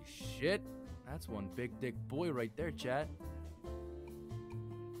 Holy shit. That's one big dick boy right there, chat.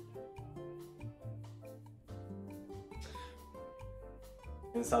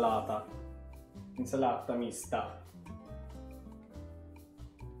 Insalata. Insalata mista.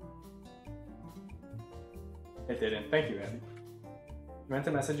 It didn't. Thank you, Abby. I meant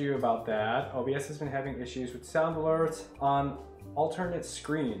to message you about that. OBS has been having issues with sound alerts on alternate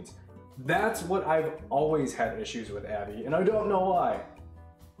screens. That's what I've always had issues with, Abby, and I don't know why.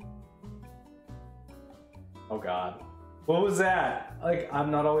 Oh god. What was that? Like,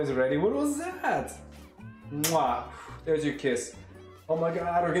 I'm not always ready. What was that? Mwah. There's your kiss. Oh my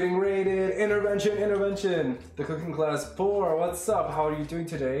god, we're getting raided. Intervention, intervention. The cooking class 4. What's up? How are you doing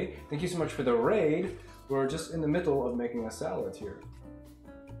today? Thank you so much for the raid. We're just in the middle of making a salad here.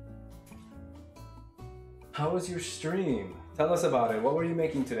 How was your stream? Tell us about it. What were you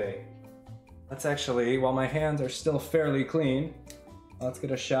making today? Let's actually, while my hands are still fairly clean, let's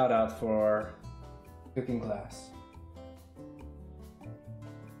get a shout out for cooking class.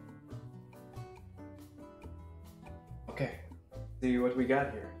 Okay, see what we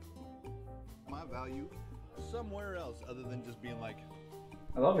got here. My value somewhere else other than just being like,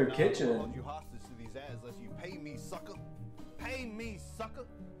 I love your I'll kitchen. hold you hostage to these ads unless you pay me, sucker. Pay me, sucker.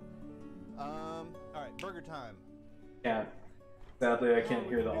 All right, burger time. Can't. Sadly, I can't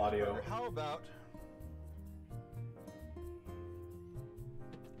hear the audio. How about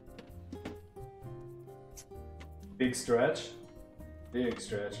Big stretch. Big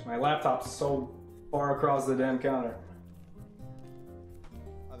stretch. My laptop's so far across the damn counter.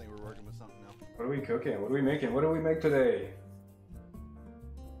 I think we're working with something now. What are we cooking? What are we making? What do we make today?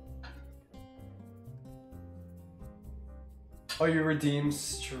 Oh, you redeem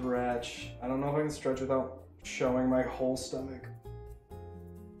stretch. I don't know if I can stretch without showing my whole stomach.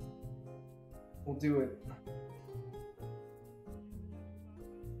 We'll do it.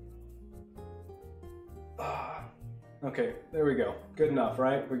 Ah. Okay, there we go. Good enough,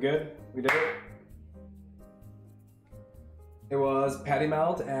 right? We good? We did it? It was patty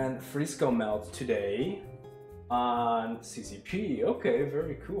melt and Frisco melt today on CCP. Okay,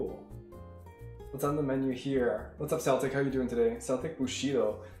 very cool. What's on the menu here? What's up, Celtic? How you doing today? Celtic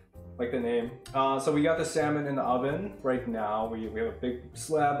Bushido, like the name. So we got the salmon in the oven right now. We have a big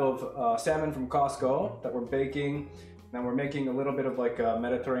slab of salmon from Costco that we're baking. Now we're making a little bit of like a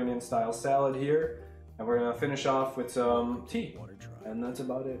Mediterranean style salad here. And we're gonna finish off with some tea. And that's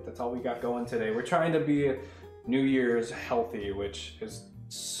about it. That's all we got going today. We're trying to be New Year's healthy, which is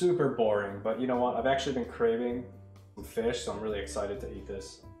super boring. But you know what? I've actually been craving some fish, so I'm really excited to eat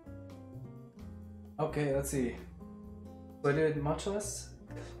this. Okay, let's see. So I did much less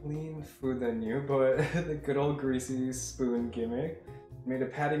clean food than you, but the good old greasy spoon gimmick. Made a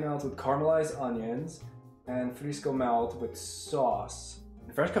patty melt with caramelized onions and Frisco melt with sauce.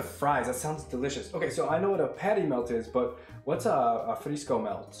 And fresh cut fries, that sounds delicious. Okay, so I know what a patty melt is, but what's a Frisco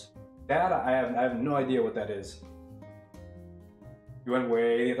melt? That, I have no idea what that is. You went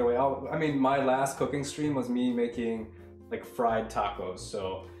way the other way. Oh, I mean, my last cooking stream was me making like fried tacos,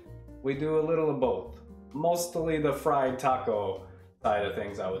 so we do a little of both. Mostly the fried taco side of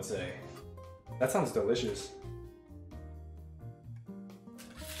things, I would say. That sounds delicious.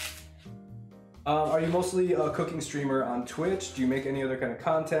 Are you mostly a cooking streamer on Twitch? Do you make any other kind of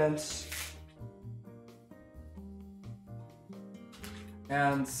content?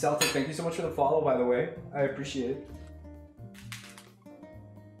 And Celtic, thank you so much for the follow, by the way. I appreciate it.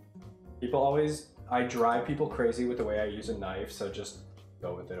 People always, I drive people crazy with the way I use a knife, so just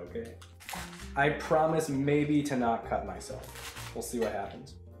go with it, okay? I promise maybe to not cut myself. We'll see what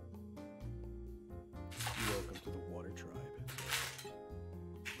happens. Welcome to the Water Tribe.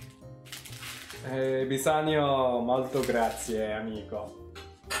 Hey, Bisagno, molto grazie, amico.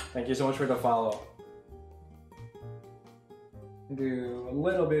 Thank you so much for the follow. Do a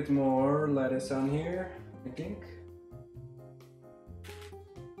little bit more lettuce on here, I think.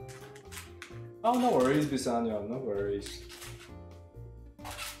 Oh, no worries, Bisagno, no worries.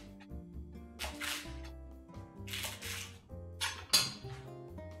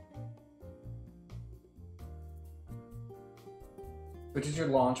 Which is your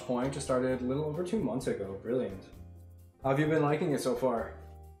launch point? Just started a little over 2 months ago. Brilliant. How have you been liking it so far?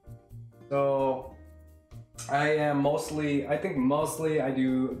 So, I am mostly, I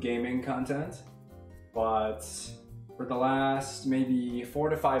do gaming content, but for the last maybe 4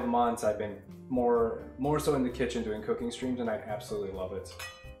 to 5 months, I've been more so in the kitchen doing cooking streams, and I absolutely love it.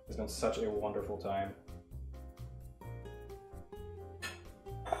 It's been such a wonderful time.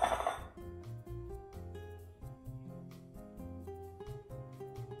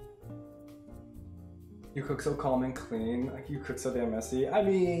 You cook so calm and clean, like you cook so damn messy. I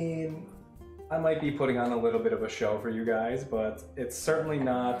mean, I might be putting on a little bit of a show for you guys, but it's certainly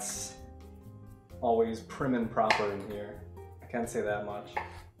not always prim and proper in here. I can't say that much.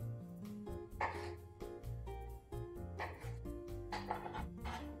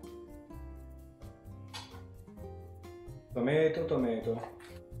 Tomato, tomato.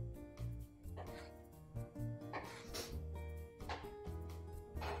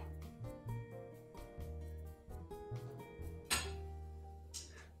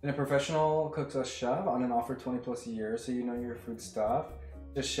 Been a professional cook / chef on and off for 20 plus years, so you know your food stuff.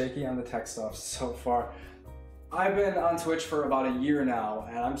 Just shaky on the tech stuff so far. I've been on Twitch for about a year now,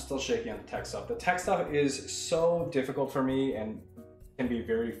 and I'm still shaky on the tech stuff. The tech stuff is so difficult for me and can be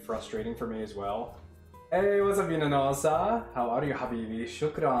very frustrating for me as well. Hey, what's up, Yunanosa? How are you, Habibi?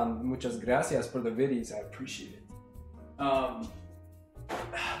 Shukran, muchas gracias for the videos. I appreciate it.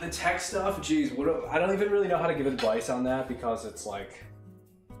 The tech stuff, geez, I don't even really know how to give advice on that, because it's like,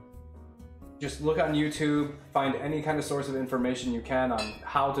 just look on YouTube, find any kind of source of information you can on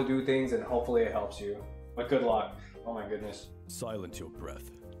how to do things, and hopefully it helps you. But good luck. Oh my goodness. Silence your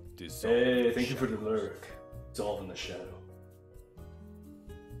breath. Dissolve Hey, thank you for the lurk. Dissolve in the shadow.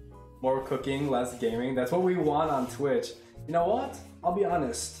 More cooking, less gaming. That's what we want on Twitch. You know what? I'll be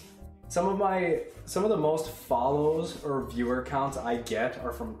honest. Some of the most follows or viewer counts I get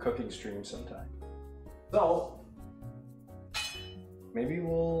are from cooking streams sometimes. So maybe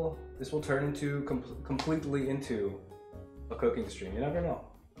this will turn into completely into a cooking stream. You never know.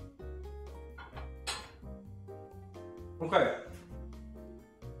 Okay.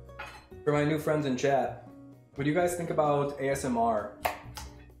 For my new friends in chat, what do you guys think about ASMR?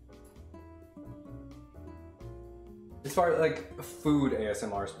 As far as like food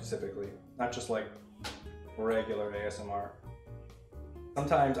ASMR specifically, not just like regular ASMR.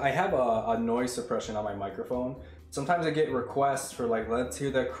 Sometimes I have a noise suppression on my microphone. Sometimes I get requests for like, let's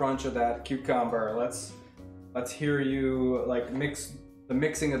hear the crunch of that cucumber. Let's hear you like mix the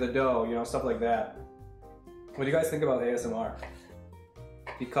mixing of the dough, you know, stuff like that. What do you guys think about ASMR?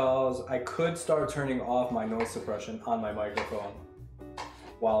 Because I could start turning off my noise suppression on my microphone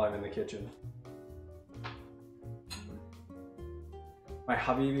while I'm in the kitchen. My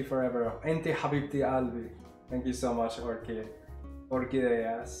Habibi forever. Ente Habibti Albi. Thank you so much,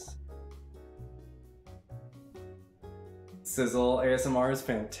 Orchideas. Sizzle ASMR is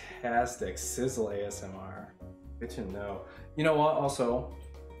fantastic. Sizzle ASMR. Good to know. You know what, also,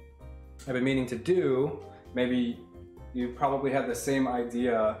 I've been meaning to do, maybe you probably had the same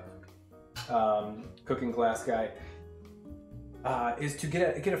idea, cooking class guy, is to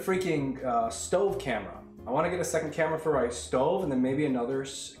get a freaking stove camera. I want to get a second camera for my stove, and then maybe another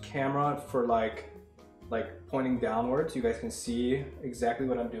camera for like pointing downwards. You guys can see exactly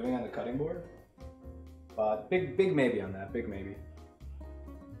what I'm doing on the cutting board. But big maybe on that, big maybe.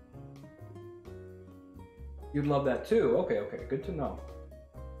 You'd love that too. Okay, good to know.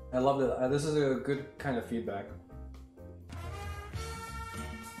 I love that. This is a good kind of feedback.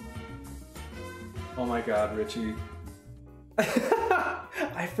 Oh my God, Richie.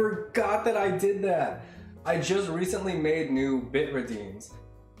 I forgot that I did that. I just recently made new bit redeems.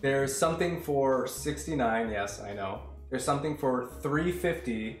 There's something for 69, yes, I know. There's something for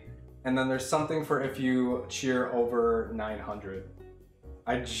 350, and then there's something for if you cheer over 900.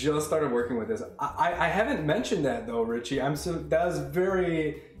 I just started working with this. I haven't mentioned that though, Richie. That was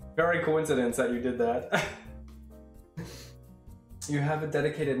very, very coincidence that you did that. You have a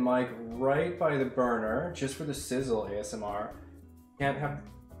dedicated mic right by the burner just for the sizzle ASMR. Can't have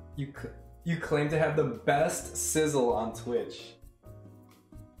you claim to have the best sizzle on Twitch.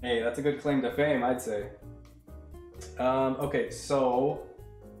 Hey, that's a good claim to fame, I'd say. Okay, so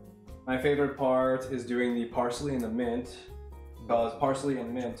my favorite part is doing the parsley and the mint, because parsley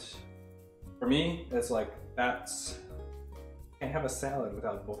and mint, for me, it's like, you can't have a salad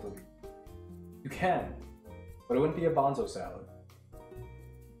without both of them. You can, but it wouldn't be a bonzo salad.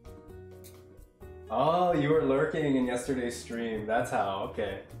 Oh, you were lurking in yesterday's stream, that's how,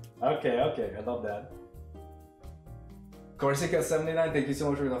 okay. Okay, I love that. Corsica79, thank you so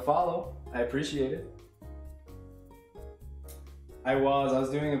much for the follow. I appreciate it. I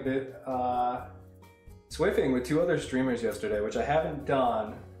was doing a bit Swiffing with 2 other streamers yesterday, which I haven't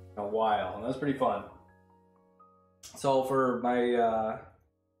done in a while, and that was pretty fun. So for my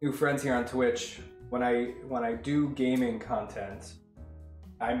new friends here on Twitch, when I do gaming content,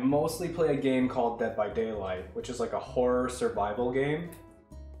 I mostly play a game called Dead by Daylight, which is like a horror survival game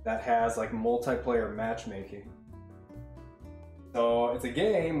that has like multiplayer matchmaking. So it's a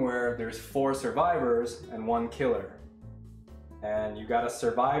game where there's 4 survivors and 1 killer. And you gotta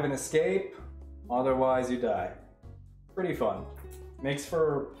survive and escape, otherwise you die. Pretty fun. It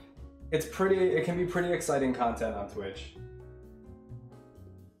can be pretty exciting content on Twitch.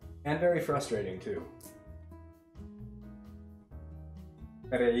 And very frustrating too.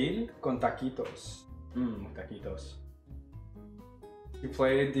 Reír con taquitos. Taquitos. You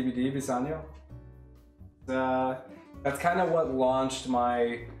played DBD, Bisanio? That's kind of what launched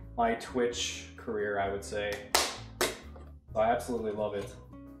my Twitch career, I would say. So I absolutely love it.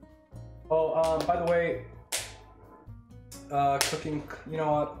 Oh, by the way, cooking. You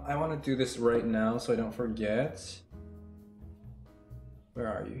know what? I want to do this right now so I don't forget. Where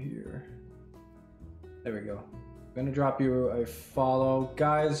are you here? There we go. I'm gonna drop you a follow.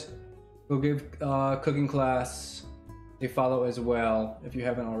 Guys, go give cooking class a follow as well if you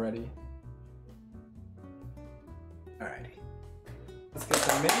haven't already. Alrighty. Let's get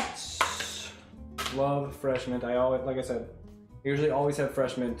some mint. Love fresh mint. I always, like I said, I usually always have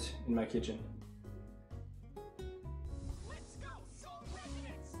fresh mint in my kitchen.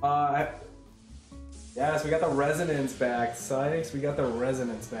 Yes, we got the resonance back. Sykes, we got the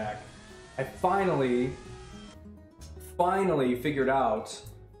resonance back. I finally figured out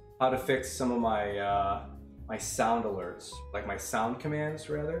how to fix some of my my sound alerts, like my sound commands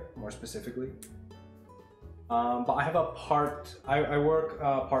rather, more specifically. But I have a I work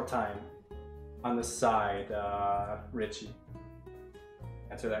part-time on the side, Richie.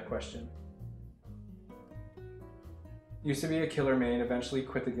 Answer that question. Used to be a killer main, eventually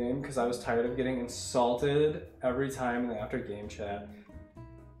quit the game because I was tired of getting insulted every time after game chat.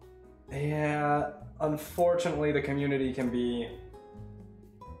 Yeah, unfortunately the community can be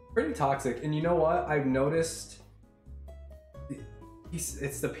pretty toxic. And you know what? I've noticed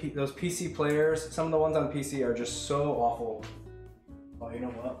those PC players, some of the ones on PC are just so awful. Oh, you know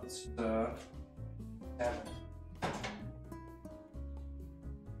what? Let's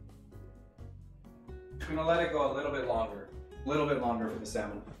I'm gonna let it go a little bit longer. A little bit longer for the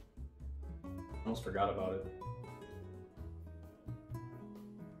salmon. Almost forgot about it.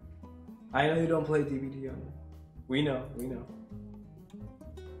 I know you don't play DVD on it. We know, we know.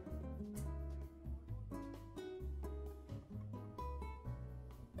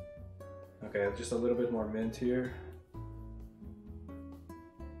 Okay, just a little bit more mint here.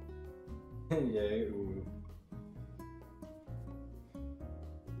 Yay, ooh.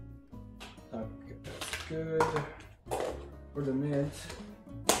 Okay, that's good. For the mint.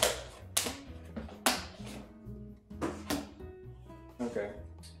 Okay,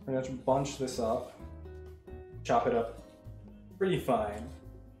 I'm gonna bunch this up. Chop it up pretty fine.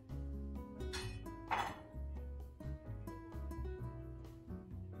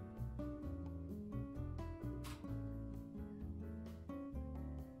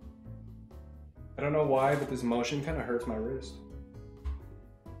 I don't know why, but this motion kind of hurts my wrist.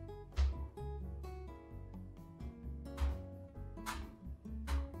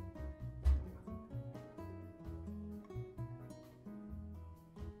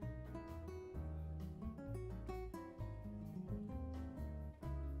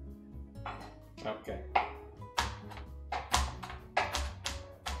 Okay.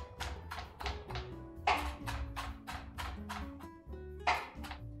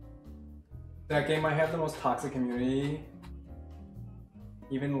 That game might have the most toxic community.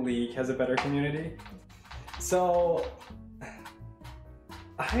 Even League has a better community. So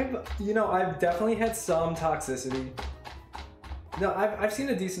I've definitely had some toxicity. No, I've seen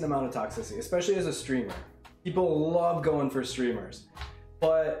a decent amount of toxicity, especially as a streamer. People love going for streamers.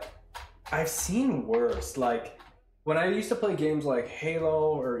 But I've seen worse. Like when I used to play games like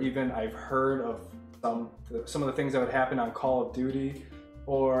Halo, or even I've heard of some of the things that would happen on Call of Duty,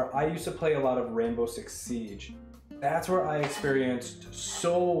 or I used to play a lot of Rainbow Six Siege. That's where I experienced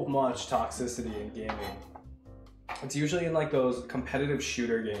so much toxicity in gaming. It's usually in like those competitive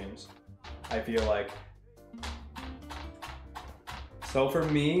shooter games, I feel like. So for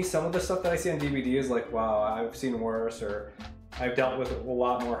me, some of the stuff that I see on DVD is like, wow, I've seen worse, or I've dealt with a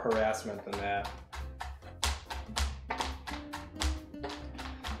lot more harassment than that.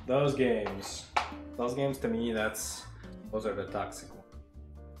 Those games to me, those are the toxic ones.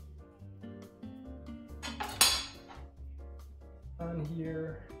 On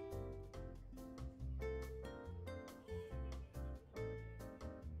here.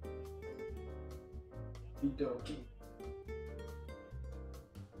 Okie.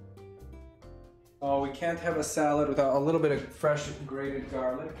 Oh, we can't have a salad without a little bit of fresh grated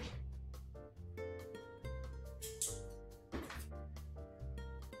garlic.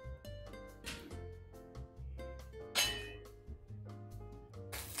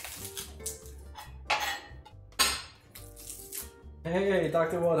 Hey,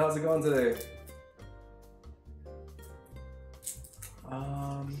 Dr. Wood, how's it going today?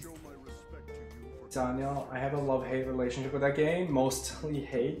 Daniel, I have a love-hate relationship with that game. Mostly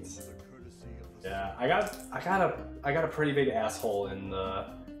hate. Yeah, I got a pretty big asshole in the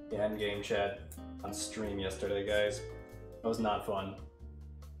end game chat on stream yesterday, guys. That was not fun.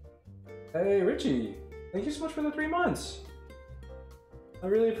 Hey, Richie, thank you so much for the 3 months. I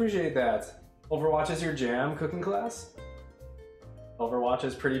really appreciate that. Overwatch is your jam, cooking class? Overwatch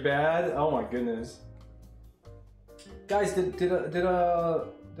is pretty bad? Oh my goodness. guys, did a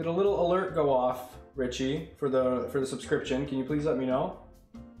little alert go off, Richie, for the subscription? Can you please let me know?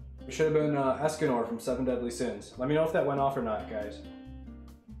 It should have been Escanor from Seven Deadly Sins. Let me know if that went off or not, guys.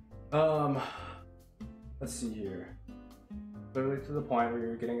 Let's see here. Literally to the point where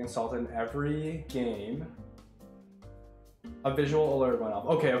you're getting insulted in every game. A visual alert went off.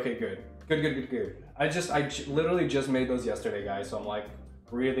 Okay, good. Good. I literally just made those yesterday, guys, so I'm like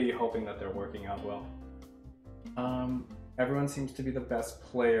really hoping that they're working out well. Everyone seems to be the best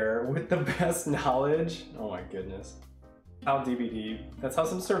player with the best knowledge. Oh my goodness. How DBD. That's how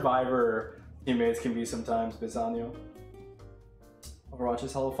some Survivor teammates can be sometimes, Bizanio. Overwatch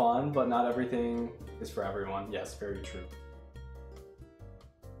is hella fun, but not everything is for everyone. Yes, very true.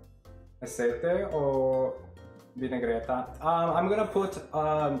 Aceite or vinaigreta? I'm gonna put,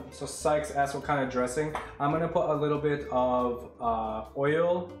 so Sykes asked what kind of dressing. I'm gonna put a little bit of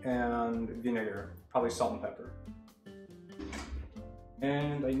oil and vinegar, probably salt and pepper.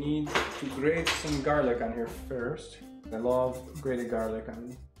 And I need to grate some garlic on here first. I love grated garlic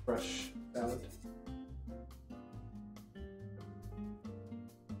on fresh salad.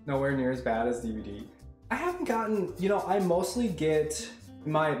 Nowhere near as bad as DVD. I haven't gotten, you know, I mostly get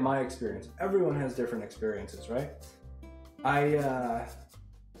my experience. Everyone has different experiences, right? I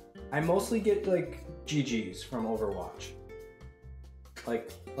mostly get like GGs from Overwatch.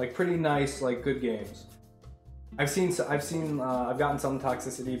 Like pretty nice, like good games. I've gotten some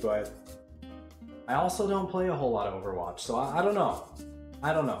toxicity, but I also don't play a whole lot of Overwatch, so I don't know.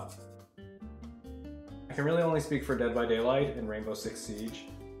 I can really only speak for Dead by Daylight and Rainbow Six Siege.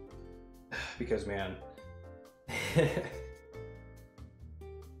 Because, man,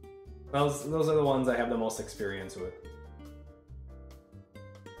 those are the ones I have the most experience with.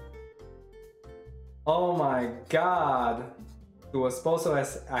 Oh my God, tu esposo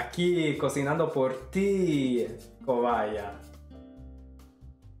es aquí cocinando por ti, Cobaya.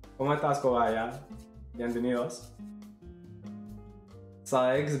 ¿Cómo estás, Cobaya? Bienvenidos.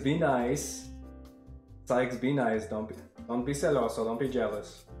 Sykes, be nice. Sykes, be nice. Don't be celoso. Don't be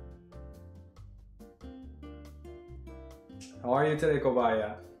jealous. How are you today,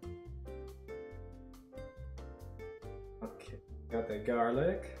 Cobaya? Okay, got the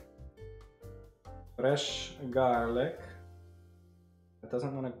garlic. Fresh garlic. It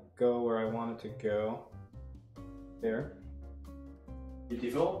doesn't want to go where I want it to go. There.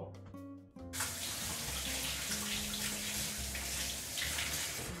 Beautiful.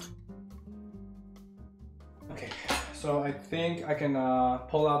 Okay, so I think I can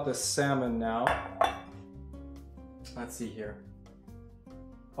pull out the salmon now. Let's see here.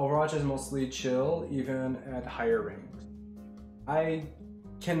 Overwatch is mostly chill, even at higher ranks. I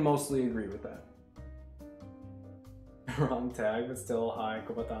can mostly agree with that. Wrong tag, but still hi,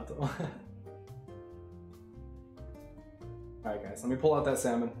 Kobatato. Alright guys, let me pull out that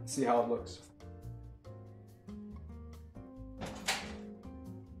salmon, see how it looks.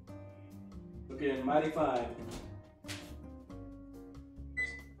 Looking mighty fine.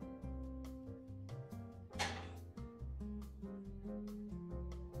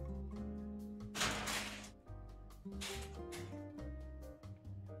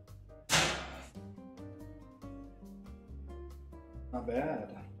 Not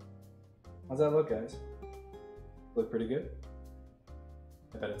bad. How's that look, guys? Look pretty good?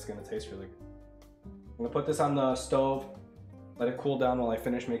 I bet it's gonna taste really good. I'm gonna put this on the stove, let it cool down while I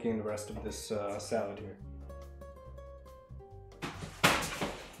finish making the rest of this salad here.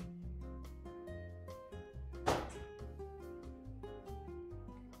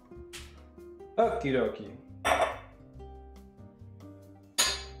 Okie dokie. I'm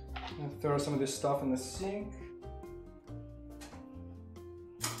gonna throw some of this stuff in the sink.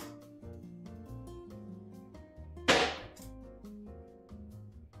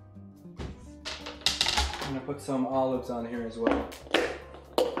 I'm gonna put some olives on here as well.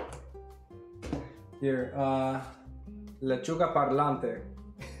 Here, lechuga parlante.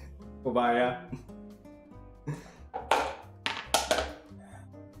 Cobaya.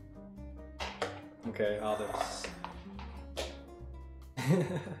 Okay, olives.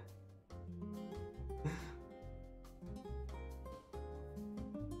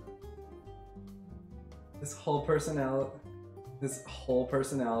 This whole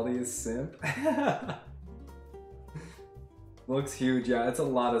personality is simp. Looks huge, yeah, it's a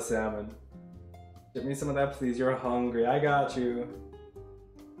lot of salmon. Get me some of that, please. You're hungry. I got you.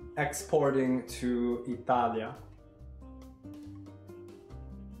 Exporting to Italia.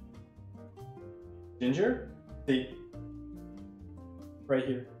 Ginger? See. Right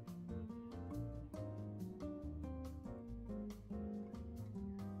here.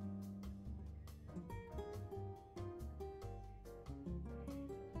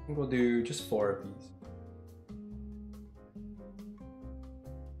 think we'll do just 4 of these.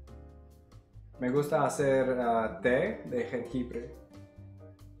 Me gusta hacer té de jengibre.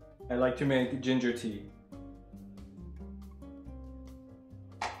 I like to make ginger tea.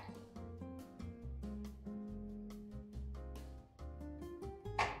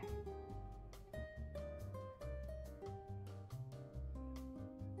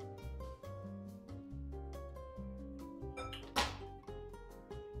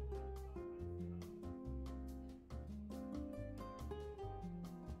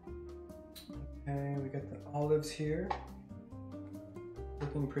 Okay, we got the olives here.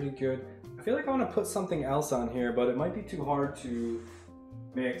 Looking pretty good. I feel like I want to put something else on here, but it might be too hard to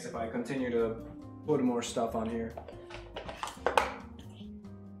mix if I continue to put more stuff on here.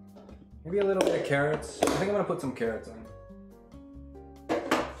 Maybe a little bit of carrots. I think I'm gonna put some carrots on.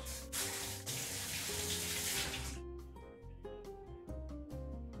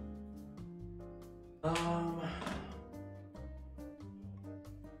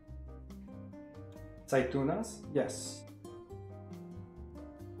 Aceitunas? Yes.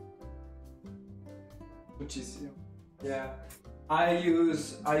 Muchísimo. Yeah. I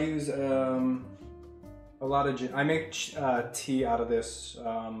use a lot of I make tea out of this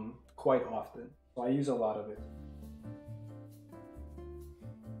quite often. So I use a lot of it.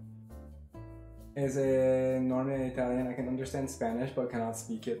 As a normal Italian, I can understand Spanish but cannot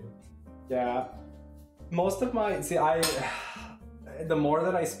speak it. Yeah. Most of my the more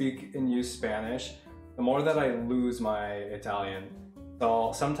that I speak and use Spanish, the more that I lose my Italian.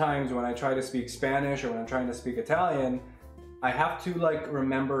 So sometimes when I try to speak Spanish or when I'm trying to speak Italian, I have to like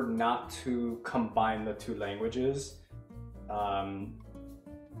remember not to combine the two languages.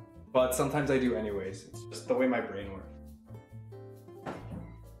 But sometimes I do anyways. It's just the way my brain works.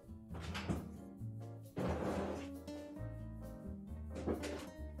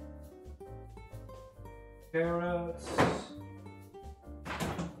 Carrots.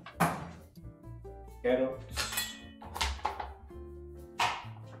 Carrots.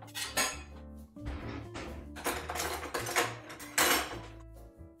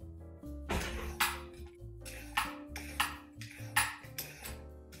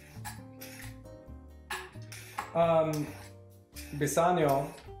 Bisagno,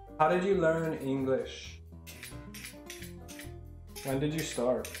 how did you learn English? When did you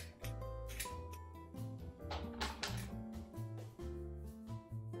start?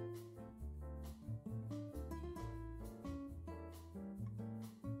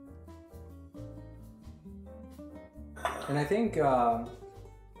 And I think a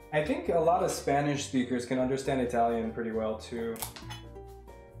lot of Spanish speakers can understand Italian pretty well too.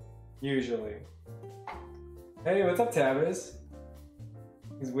 Usually. Hey, what's up, Tavis?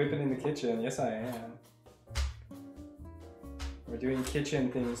 He's whipping in the kitchen. Yes, I am. We're doing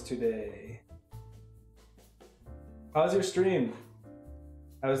kitchen things today. How's your stream?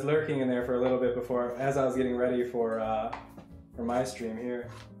 I was lurking in there for a little bit before, as I was getting ready for my stream here.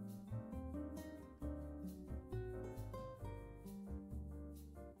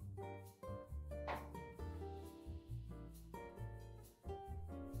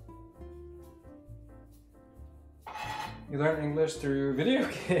 You learn English through video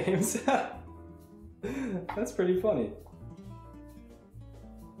games. That's pretty funny.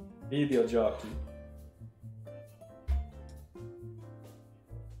 Videogiochi.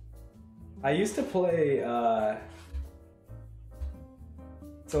 I used to play.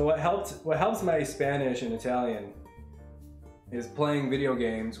 So what helps my Spanish and Italian is playing video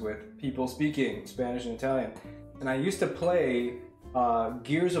games with people speaking Spanish and Italian. And I used to play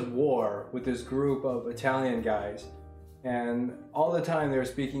Gears of War with this group of Italian guys. And all the time they were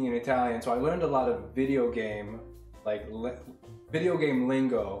speaking in Italian, so I learned a lot of video game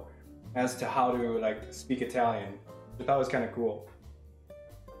lingo as to how to like speak Italian, which I thought was kind of cool.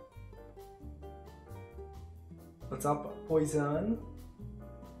 What's up, Poison?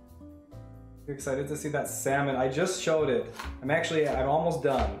 You excited to see that salmon? I just showed it. I'm almost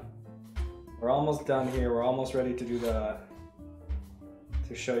done. We're almost done here. We're almost ready to do to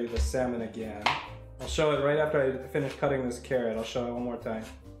show you the salmon again. I'll show it right after I finish cutting this carrot. I'll show it one more time.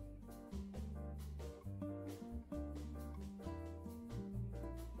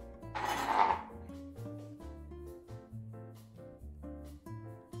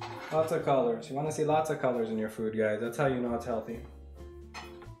 Lots of colors. You want to see lots of colors in your food, guys. That's how you know it's healthy.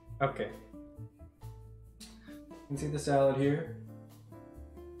 Okay. You can see the salad here.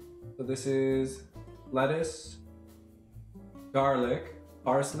 So this is lettuce, garlic,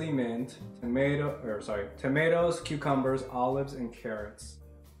 parsley, mint, tomatoes, cucumbers, olives, and carrots.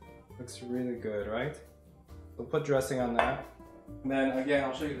 Looks really good, right? We'll put dressing on that. And then again,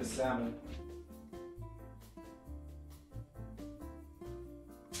 I'll show you the salmon.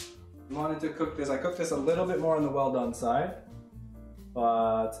 I wanted to cook this. I cooked this a little bit more on the well done side,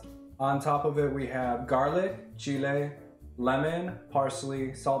 but on top of it we have garlic, chile, lemon,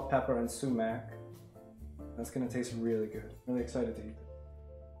 parsley, salt, pepper, and sumac. That's gonna taste really good. Really excited to eat it.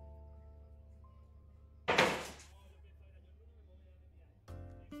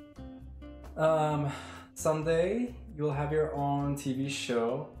 Someday you'll have your own TV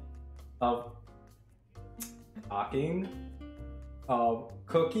show of talking, of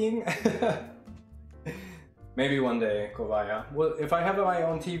cooking. Maybe one day, Kobaya. Well, if I have my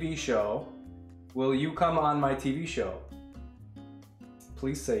own TV show, will you come on my TV show?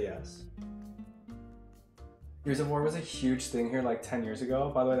 Please say yes. Gears of War was a huge thing here like 10 years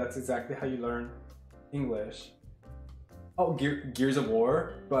ago. By the way, that's exactly how you learn English. Oh, Gears of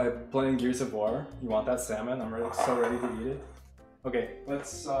War? By playing Gears of War. You want that salmon? I'm so ready to eat it. Okay,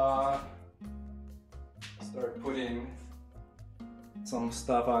 let's start putting some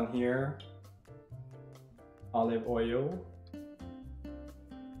stuff on here. Olive oil.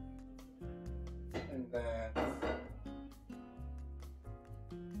 And then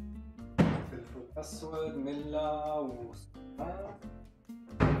فلفل أسود ملة وسكر.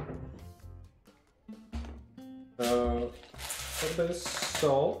 A little bit of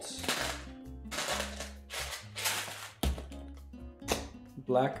salt,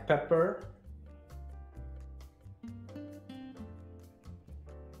 black pepper,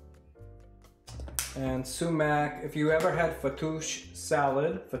 and sumac. If you ever had fattoush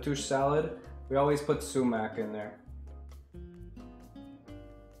salad, we always put sumac in there.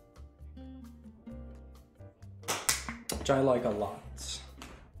 Which I like a lot.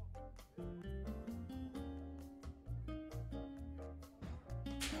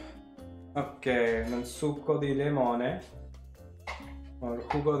 Ok, nel succo di limone, o il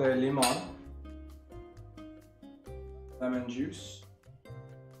jugo del limone, lemon juice.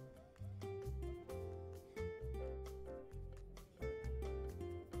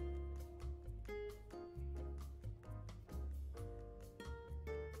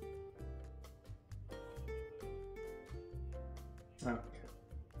 Okay.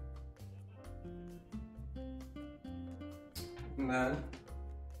 And then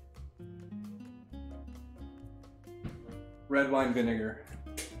red wine vinegar.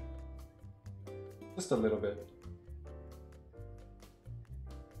 Just a little bit.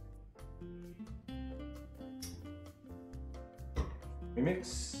 We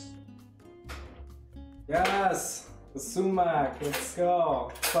mix. Yes! The sumac, let's go!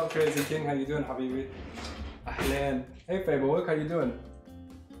 What's up, Crazy King? How you doing, Habibi? Ahlan. Hey, Fablewick, how you doing?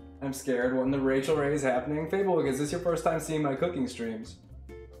 I'm scared when the Rachel Ray is happening. Fablewick, is this your first time seeing my cooking streams?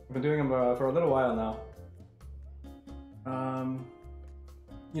 I've been doing them for a little while now.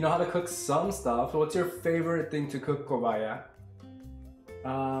 You know how to cook some stuff. What's your favorite thing to cook, Kobaya?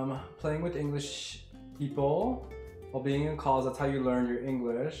 Playing with English people while being in calls, that's how you learn your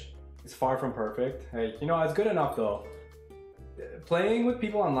English. It's far from perfect. Hey, you know, it's good enough though. Playing with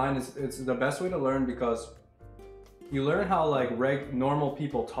people online is the best way to learn because you learn how like normal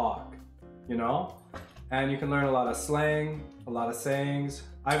people talk, you know? And you can learn a lot of slang, a lot of sayings.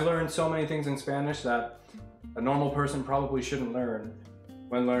 I've learned so many things in Spanish that a normal person probably shouldn't learn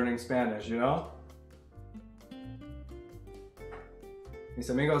when learning Spanish, you know? Mis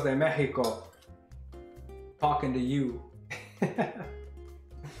amigos de Mexico, talking to you.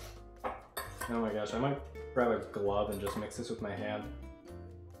 Oh my gosh, I might grab a glove and just mix this with my hand.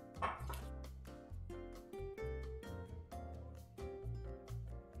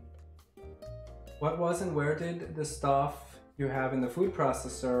 What was and where did the stuff you have in the food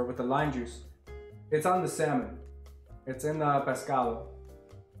processor with the lime juice? It's on the salmon. It's in the pescado.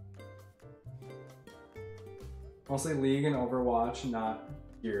 Mostly League and Overwatch, not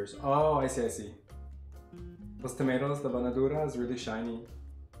Gears. Oh, I see, I see. Those tomatoes, the banadura is really shiny.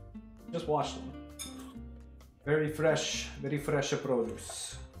 Just wash them. Very fresh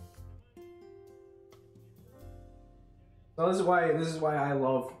produce. So this is why I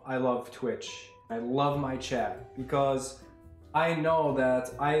love Twitch. I love my chat because I know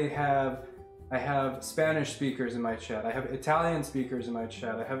that I have Spanish speakers in my chat. I have Italian speakers in my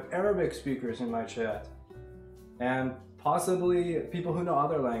chat. I have Arabic speakers in my chat. And possibly people who know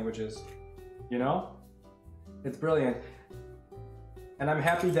other languages, you know? It's brilliant. And I'm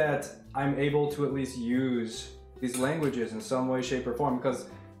happy that I'm able to at least use these languages in some way, shape, or form, because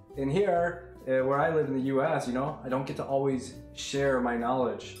in here, where I live in the US, you know, I don't get to always share my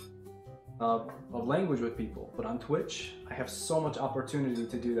knowledge of language with people. But on Twitch, I have so much opportunity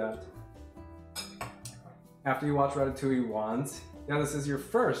to do that. after you watch Ratatouille once. Yeah, this is your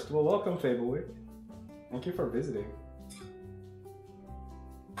first. Well, welcome, Fablewick. Thank you for visiting.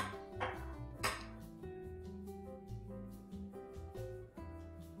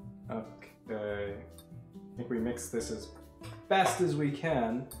 Okay. I think we mix this as best as we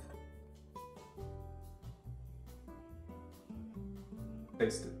can.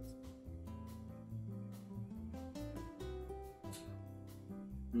 Taste it.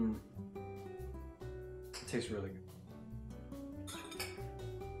 It tastes really good.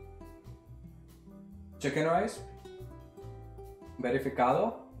 Chicken rice.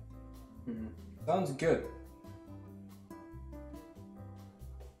 Verificado. Sounds good.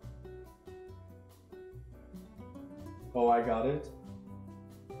 Oh, I got it.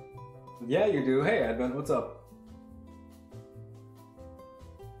 Yeah, you do. Hey, Edmund, what's up?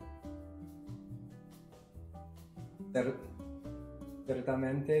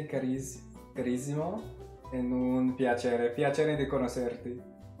 Certamente carissimo e un piacere di conoscerti.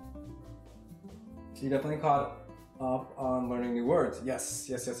 So you definitely caught up on learning new words. Yes.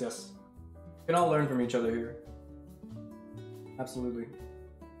 We can all learn from each other here. Absolutely.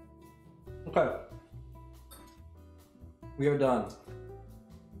 Okay. We are done.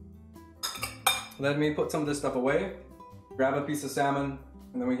 Let me put some of this stuff away, grab a piece of salmon,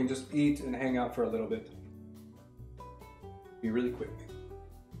 and then we can just eat and hang out for a little bit. Be really quick.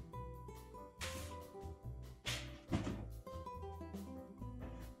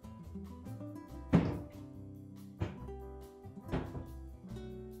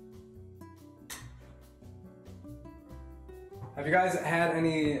 Have you guys had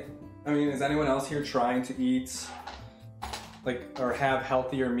any, is anyone else here trying to eat, or have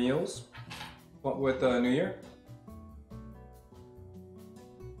healthier meals with New Year?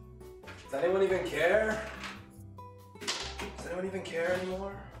 Does anyone even care? Does anyone even care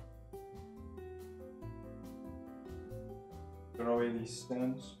anymore? Throw away these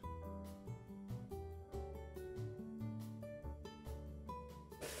stems.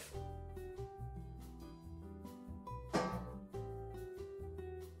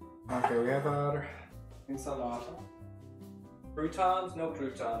 Okay, we have our ensalada. Croutons? No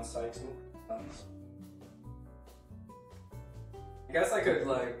croutons, Sykes, no croutons. I guess I could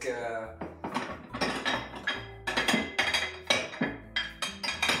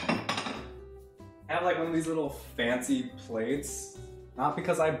have one of these little fancy plates. Not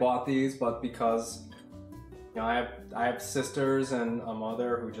because I bought these, but because I have sisters and a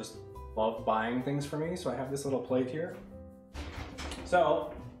mother who just love buying things for me. So I have this little plate here.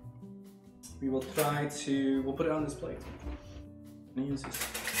 So we will we'll put it on this plate. I'm gonna use this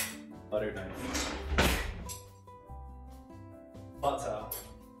butter knife. Butter.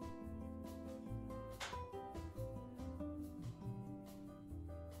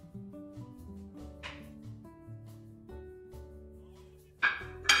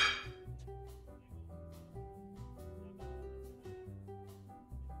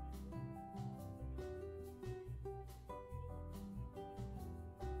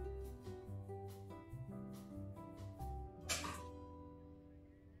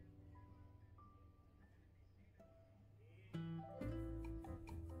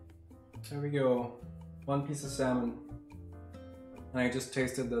 There we go. One piece of salmon. And I just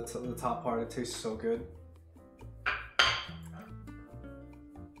tasted the top part. It tastes so good.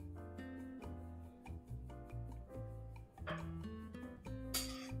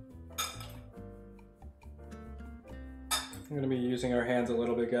 I'm gonna be using our hands a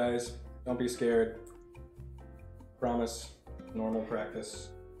little bit, guys. Don't be scared. Promise. Normal practice.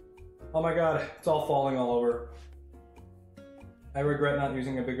 Oh my god, it's all falling all over. I regret not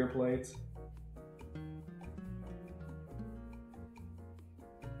using a bigger plate.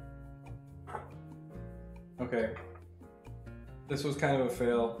 Okay. This was kind of a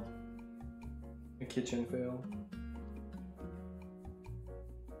fail. A kitchen fail.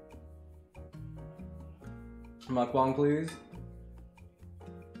 Mukbang, please.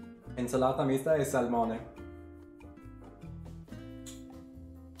 Insalata mista e salmone.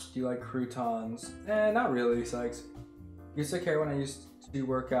 Do you like croutons? Not really, Sykes. Used to care when I used to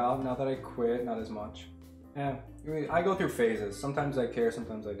work out. Now that I quit, not as much. I go through phases. Sometimes I care,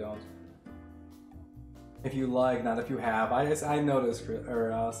 sometimes I don't. If you like, not if you have. I noticed,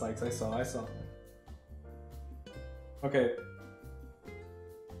 or Sykes, I saw. Okay.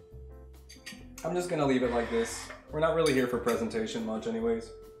 I'm just gonna leave it like this. We're not really here for presentation much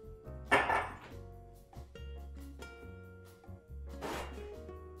anyways.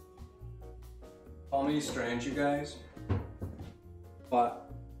 Call me strange, you guys.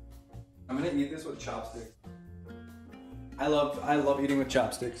 But I'm gonna eat this with chopsticks. I love eating with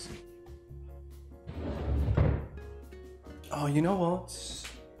chopsticks. Oh, you know what?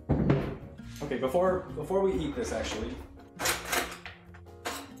 Okay, before we eat this, actually,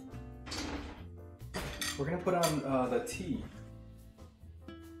 we're gonna put on the tea.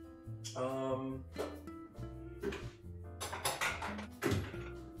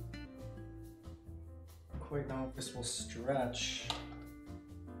 Quite know if this will stretch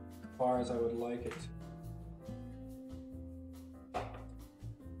as far as I would like it.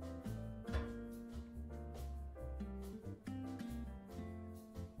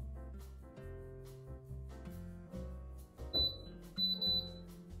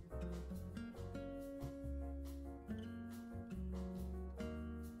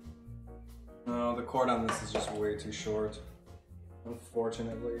 No, the cord on this is just way too short,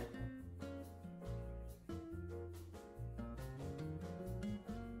 unfortunately.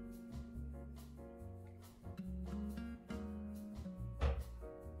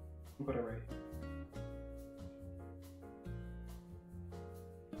 Put it right.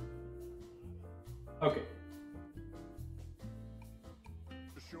 Okay.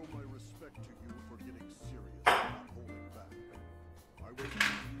 To show my respect to you for getting serious and not holding back, I will give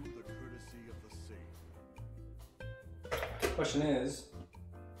you the courtesy of the same. Question is,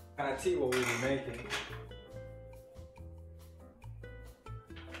 what kind of tea will we be making?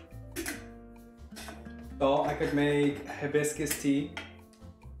 So I could make hibiscus tea.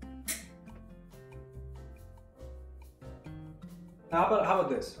 How about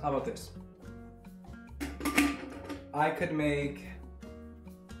this? How about this? I could make.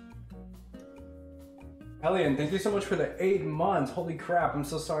 Hellion, thank you so much for the 8 months. Holy crap, I'm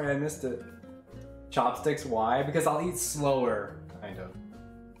so sorry I missed it. Chopsticks, why? Because I'll eat slower, kind of.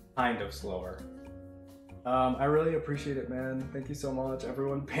 Kind of slower. I really appreciate it, man. Thank you so much.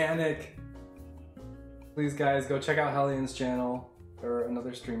 Everyone panic. Please guys, go check out Hellion's channel, or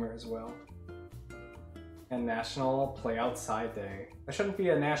another streamer as well. And National Play Outside Day. That shouldn't be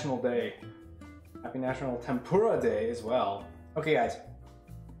a national day. Happy National Tempura Day as well. Okay guys,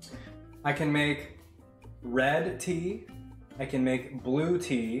 I can make red tea, I can make blue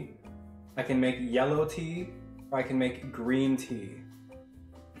tea, I can make yellow tea, or I can make green tea.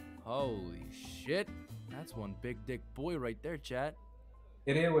 Holy shit. That's one big dick boy right there, chat.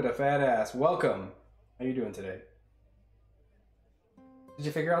 Idiot with a fat ass, welcome. How you doing today? Did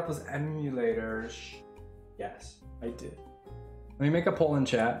you figure out those emulators? Yes, I did. Let me make a poll in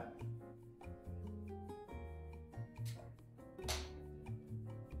chat.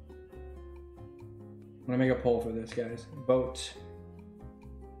 I'm gonna make a poll for this, guys. Vote.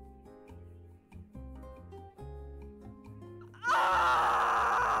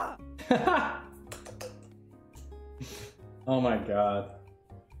 Ah! Oh my god.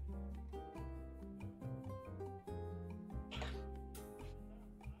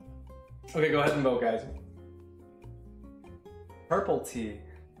 Okay, go ahead and vote, guys. Purple tea.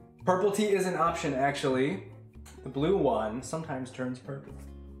 Purple tea is an option, actually. The blue one sometimes turns purple.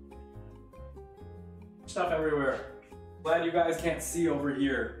 Stuff everywhere. Glad you guys can't see over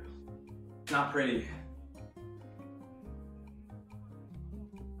here. Not pretty.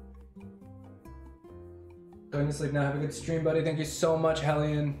 Going to sleep now. Have a good stream, buddy. Thank you so much,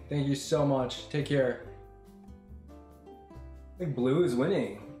 Hellion. Thank you so much. Take care. I think blue is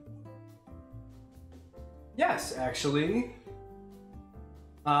winning. Yes, actually.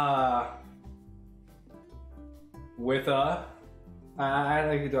 With a...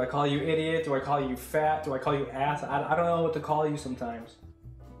 do I call you idiot? Do I call you fat? Do I call you ass? I don't know what to call you sometimes.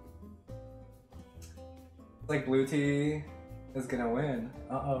 It's like blue tea is gonna win.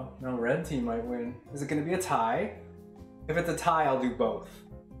 Uh-oh, no, red tea might win. Is it gonna be a tie? If it's a tie, I'll do both.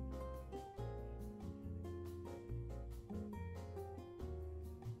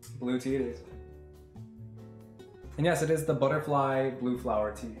 Blue tea it is. And yes, it is the butterfly blue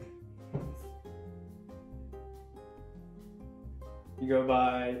flower tea. You go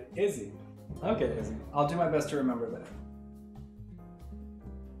by Izzy. Okay, Izzy. I'll do my best to remember that.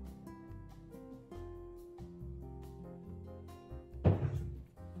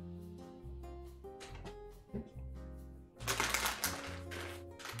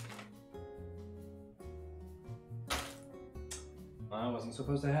 That wasn't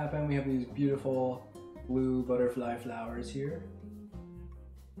supposed to happen. We have these beautiful blue butterfly flowers here.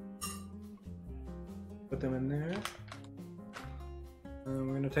 Put them in there. And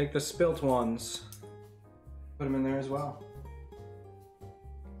we're gonna take the spilt ones, put them in there as well.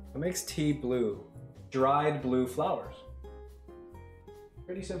 What makes tea blue? Dried blue flowers.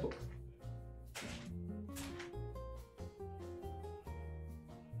 Pretty simple.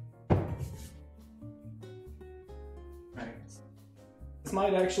 Right. This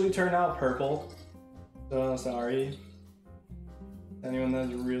might actually turn out purple, so sorry. Anyone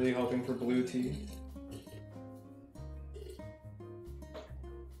that's really hoping for blue tea?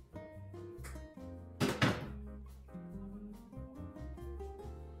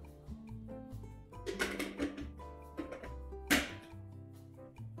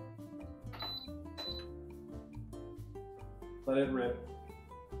 Let it rip.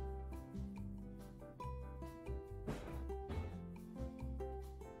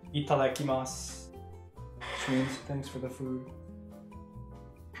 Itadakimasu. Which means thanks for the food.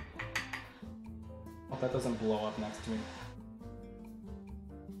 Hope that doesn't blow up next to me.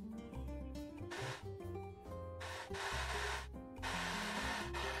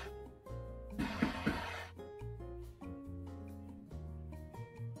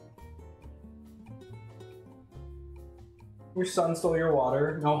 Your son stole your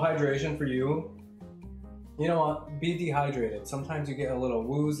water. No hydration for you. You know what? Be dehydrated. Sometimes you get a little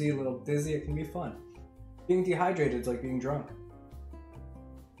woozy, a little dizzy. It can be fun. Being dehydrated is like being drunk.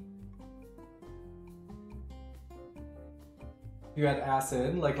 You add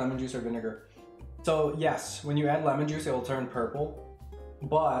acid, like lemon juice or vinegar. So yes, when you add lemon juice, it will turn purple.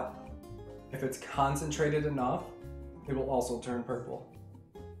 But if it's concentrated enough, it will also turn purple.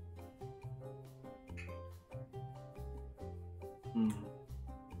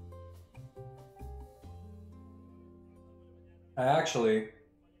 Actually,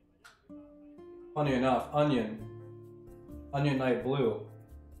 funny enough, Onion Knight Blue.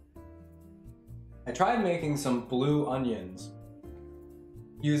 I tried making some blue onions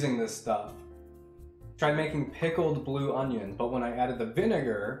using this stuff. Tried making pickled blue onions, but when I added the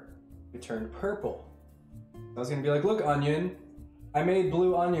vinegar, it turned purple. I was gonna be like, look, Onion, I made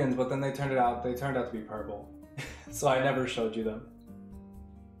blue onions, but then they turned out to be purple. So I never showed you them.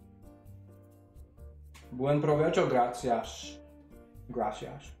 Buen provecho, gracias.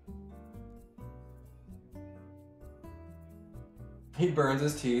 Gracias. He burns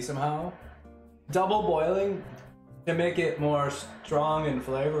his tea somehow. Double boiling to make it more strong and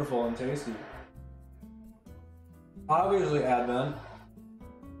flavorful and tasty. Obviously, Advent.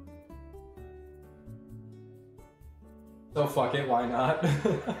 So fuck it, why not?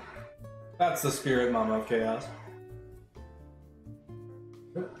 That's the spirit, Mama of Chaos.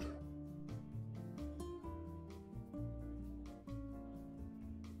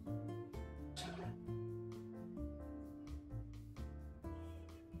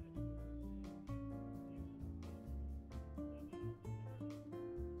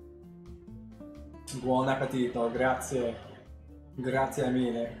 Buon appetito, grazie. Grazie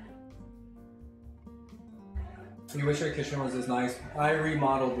mille. You wish your kitchen was as nice. I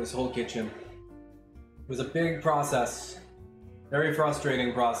remodeled this whole kitchen. It was a big process. Very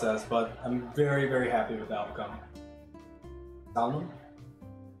frustrating process, but I'm very, very happy with the outcome. Salmon?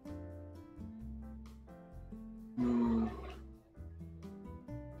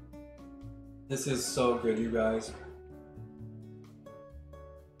 This is so good, you guys.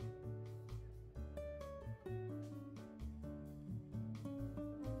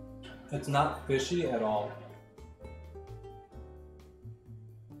 It's not fishy at all.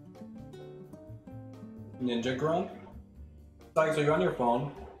 Ninja grunt? Sorry, so you're on your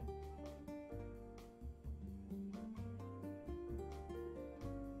phone.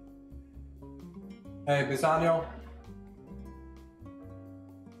 Hey, Bisagno.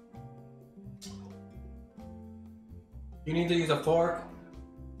 You need to use a fork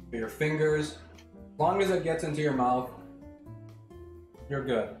or your fingers. As long as it gets into your mouth, you're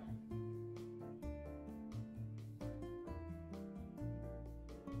good.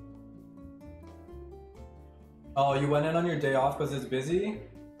 Oh, you went in on your day off because it's busy?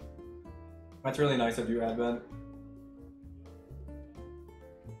 That's really nice of you, Advent.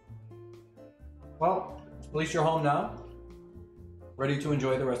 Well, at least you're home now. Ready to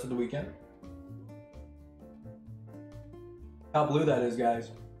enjoy the rest of the weekend. How blue that is,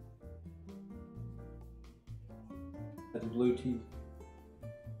 guys. That's blue tea.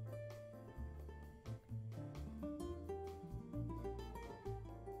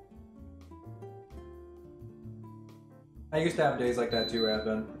 I used to have days like that too,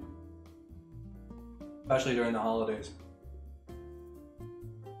 Advent. Especially during the holidays.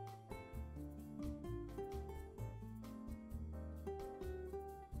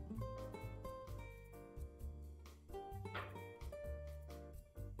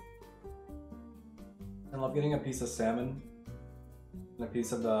 I love getting a piece of salmon and a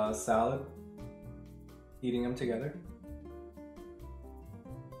piece of the salad, eating them together.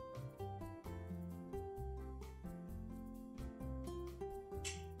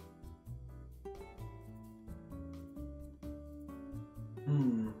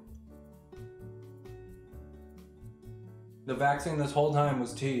 The vaccine this whole time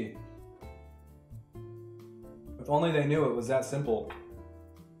was tea. If only they knew it was that simple.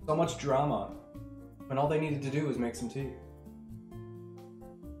 So much drama, when all they needed to do was make some tea.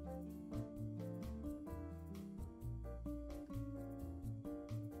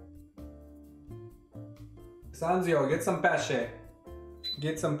 Sanzio, get some pesce.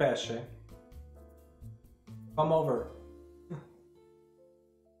 Get some pesce. Come over.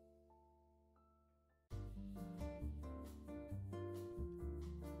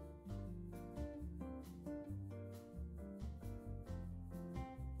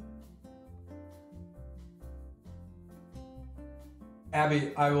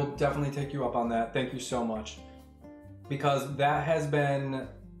 Abby, I will definitely take you up on that. Thank you so much. Because that has been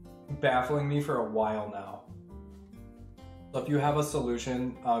baffling me for a while now. So if you have a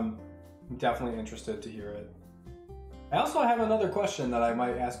solution, I'm definitely interested to hear it. I also have another question that I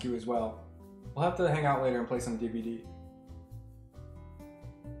might ask you as well. We'll have to hang out later and play some DVD.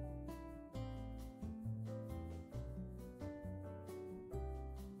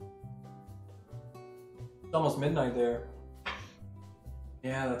 It's almost midnight there.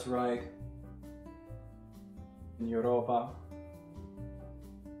 Yeah, that's right. In Europa.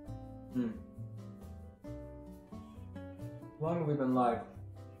 How long have we been live?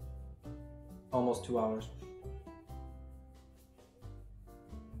 Almost 2 hours.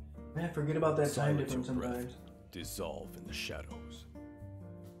 Man, I forget about that time Silence difference your breath. sometimes. Dissolve in the shadows.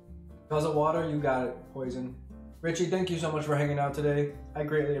 Cause of water, you got it, Poison. Richie, thank you so much for hanging out today. I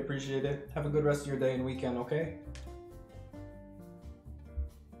greatly appreciate it. Have a good rest of your day and weekend, okay?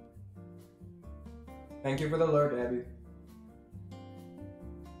 Thank you for the alert, Abby.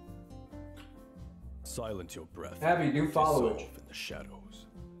 Silence your breath. Abby, do follow Dissolve it. in the shadows.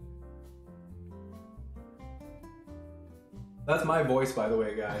 That's my voice, by the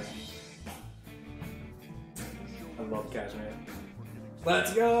way, guys. I love Cashmere.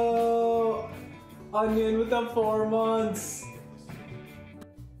 Let's go! Onion with the 4 months!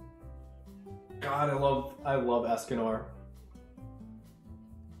 God, I love Escanor.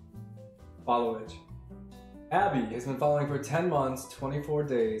 Follow it. Abby has been following for 10 months, 24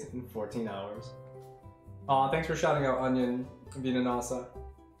 days, and 14 hours. Aw, thanks for shouting out Onion, Vinanasa.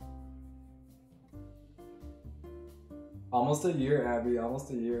 Almost a year, Abby,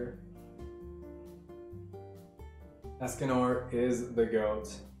 almost a year. Escanor is the GOAT.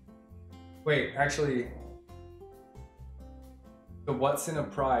 Wait, actually, the what sin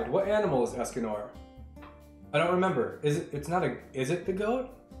of pride? What animal is Escanor? I don't remember. Is it the goat?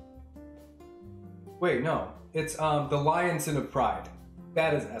 Wait, no. It's the lion sin of pride.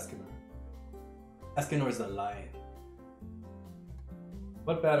 That is Escanor. Escanor is the lion.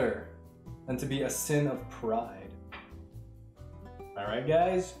 What better than to be a sin of pride? Alright,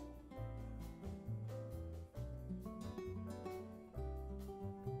 guys?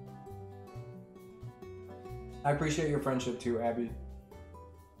 I appreciate your friendship too, Abby.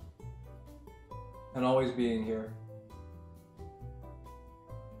 And always being here.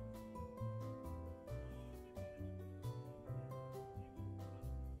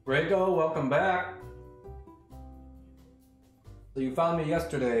 Grego, welcome back. So you found me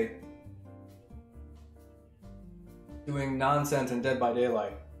yesterday doing nonsense in Dead by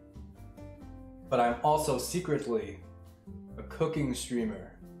Daylight. But I'm also secretly a cooking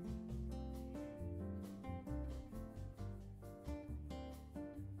streamer.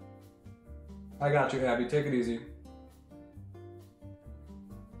 I got you, Abby. Take it easy.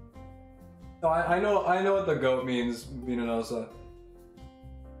 No, I know what the goat means, Vinanosa.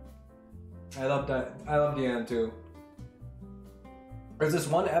 I love that. I love Deanne too. There's this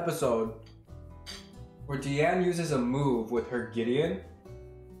one episode where Deanne uses a move with her Gideon,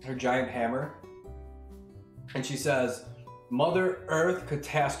 her giant hammer, and she says, "Mother Earth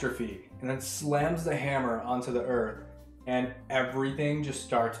catastrophe," and then slams the hammer onto the earth, and everything just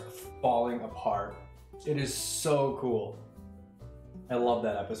starts falling apart. It is so cool. I love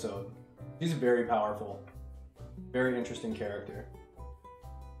that episode. She's very powerful. Very interesting character.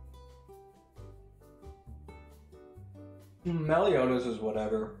 Meliodas is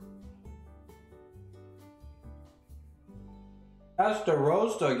whatever. That's the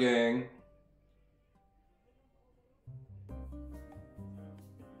Rosta gang.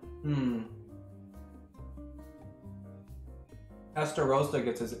 Estarosta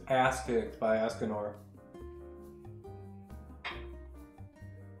gets his ass kicked by Escanor.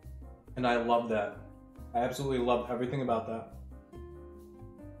 And I love that. I absolutely love everything about that.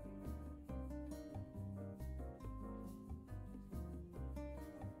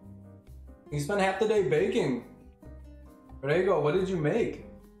 You spent half the day baking. There you go. What did you make?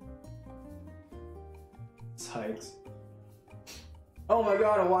 Sykes. Oh my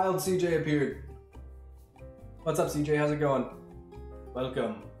god, a wild CJ appeared. What's up, CJ? How's it going?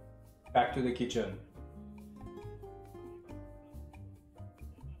 Welcome back to the kitchen.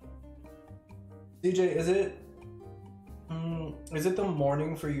 CJ, is it the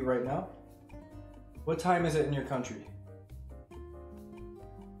morning for you right now? What time is it in your country?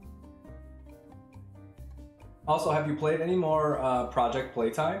 Also, have you played any more Project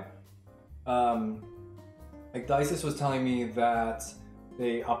Playtime? Like Dices was telling me that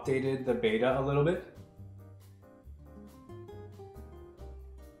they updated the beta a little bit.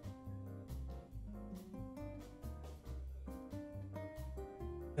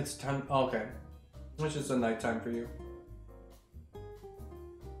 It's time. Oh, okay, it's just a nighttime for you.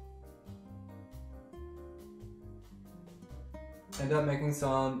 End up making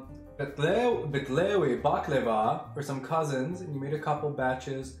some bitlewi baklava for some cousins, and you made a couple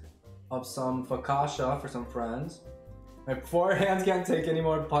batches of some fakasha for some friends. My poor hands can't take any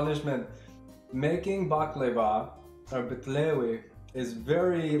more punishment. Making baklava or bitlewi is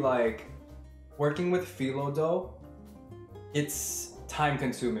very like working with phyllo dough. It's time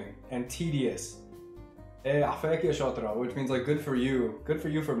consuming and tedious. Which means like good for you. Good for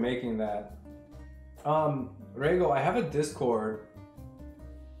you for making that. Rego, I have a Discord.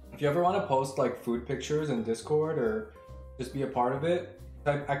 If you ever want to post like food pictures in Discord or just be a part of it,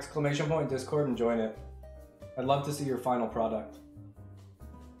 type ! Discord and join it. I'd love to see your final product.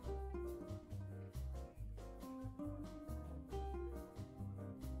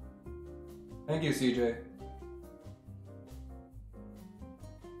 Thank you, CJ.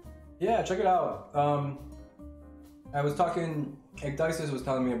 Yeah, check it out. I was talking, Igdices was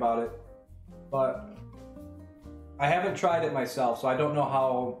telling me about it, but I haven't tried it myself, so I don't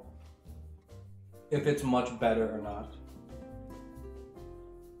know if it's much better or not.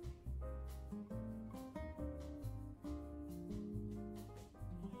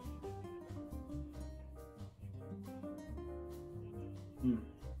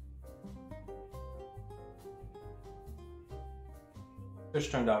 This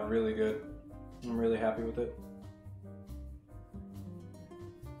turned out really good. I'm really happy with it.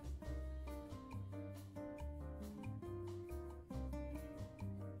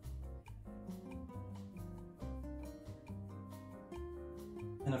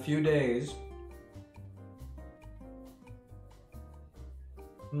 In a few days,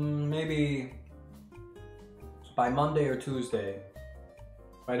 maybe by Monday or Tuesday,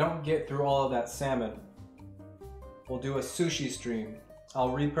 if I don't get through all of that salmon, we'll do a sushi stream.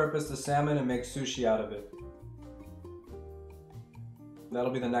 I'll repurpose the salmon and make sushi out of it.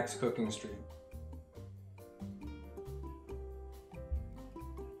 That'll be the next cooking stream.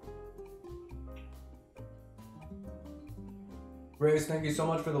 Grace, thank you so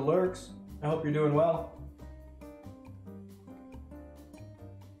much for the lurks. I hope you're doing well.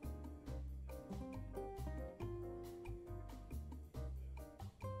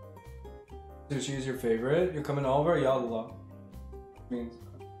 Sushi is your favorite? You're coming over? Yallah. Means.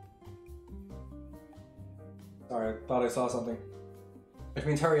 Sorry, I thought I saw something. Which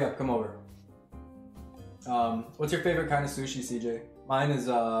means hurry up, come over. What's your favorite kind of sushi, CJ? Mine is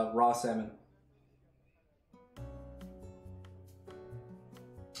raw salmon.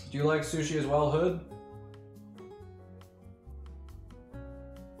 Do you like sushi as well, Hood?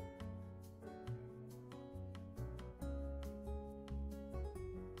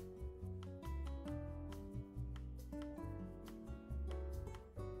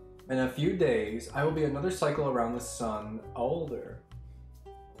 In a few days, I will be another cycle around the sun older.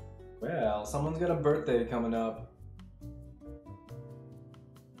 Well, someone's got a birthday coming up. Do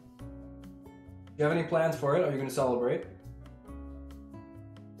you have any plans for it? Are you going to celebrate?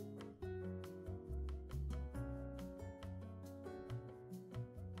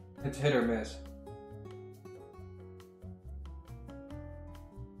 It's hit or miss.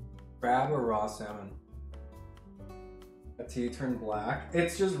 Crab or raw salmon? A tea turned black.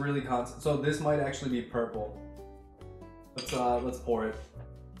 It's just really constant. So this might actually be purple. Let's pour it.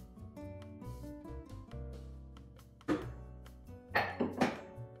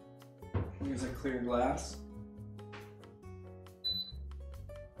 Use a clear glass.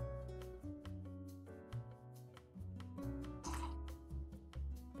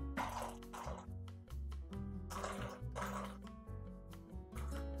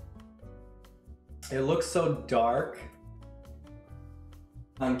 It looks so dark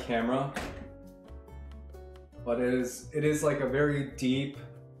on camera, but it is like a very deep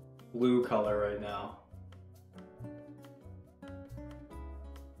blue color right now.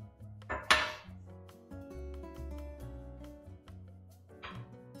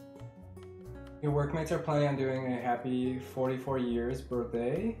 Your workmates are planning on doing a happy 44 years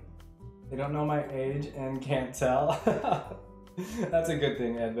birthday. They don't know my age and can't tell. That's a good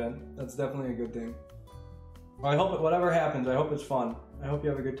thing, Advent. That's definitely a good thing. Well, I hope whatever happens, I hope it's fun. I hope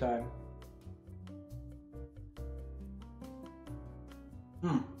you have a good time.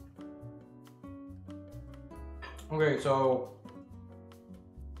 Okay, so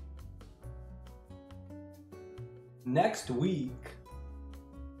next week,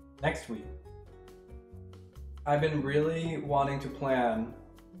 I've been really wanting to plan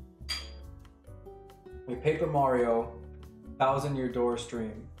a Paper Mario 1000-Year Door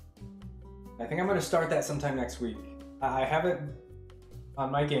stream. I think I'm going to start that sometime next week. I have it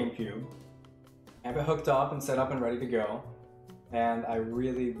on my GameCube. I have it hooked up and set up and ready to go. And I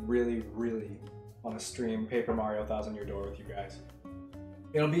really, really, really want to stream Paper Mario 1000-Year Door with you guys.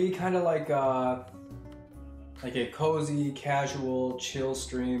 It'll be kind of like a cozy, casual, chill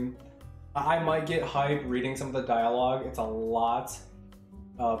stream. I might get hype reading some of the dialogue. It's a lot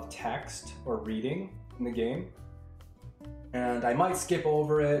of text or reading in the game. And I might skip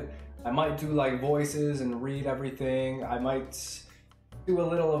over it. I might do like voices and read everything. I might do a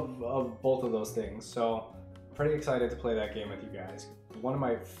little of both of those things. So I'm pretty excited to play that game with you guys. It's one of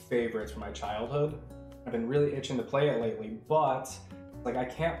my favorites from my childhood. I've been really itching to play it lately, but like I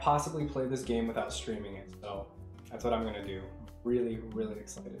can't possibly play this game without streaming it. So that's what I'm gonna do. Really, really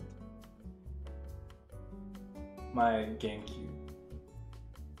excited. My GameCube.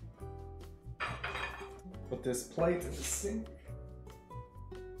 Put this plate in the sink.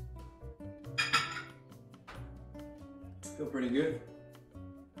 Feel pretty good.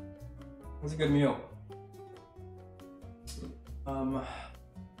 It was a good meal.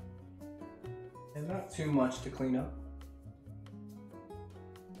 And not too much to clean up.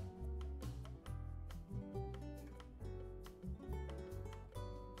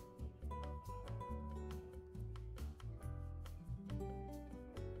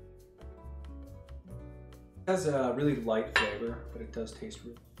 It has a really light flavor, but it does taste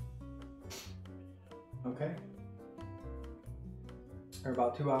really good. Okay. We're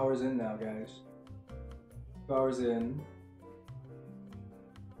about 2 hours in now, guys. 2 hours in.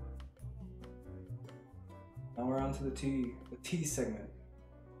 Now we're on to the tea segment.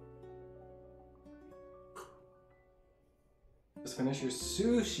 Just finish your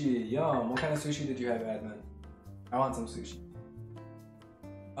sushi. Yum. What kind of sushi did you have, Admin? I want some sushi.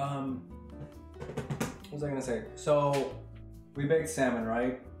 What was I gonna say? So we baked salmon,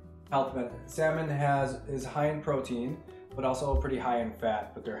 right? Health benefit. Salmon is high in protein, but also pretty high in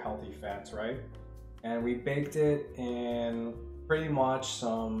fat, but they're healthy fats, right? And we baked it in pretty much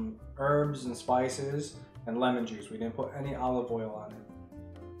some herbs and spices and lemon juice. We didn't put any olive oil on it.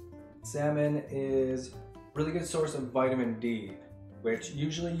 Salmon is a really good source of vitamin D, which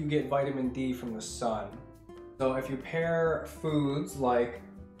usually you get vitamin D from the sun. So if you pair foods like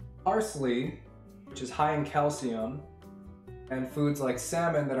parsley, which is high in calcium, and foods like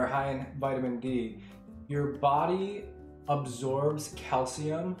salmon that are high in vitamin D, your body absorbs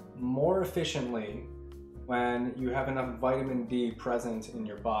calcium more efficiently when you have enough vitamin D present in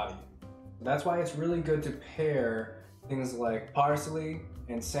your body. That's why it's really good to pair things like parsley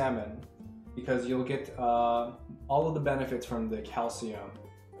and salmon, because you'll get all of the benefits from the calcium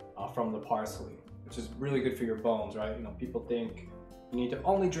from the parsley, which is really good for your bones, right? You know, people think you need to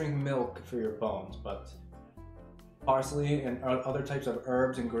only drink milk for your bones, but parsley and other types of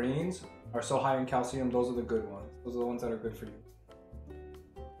herbs and greens are so high in calcium. Those are the good ones. Those are the ones that are good for you.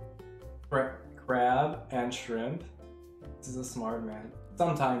 Crab and shrimp. This is a smart man.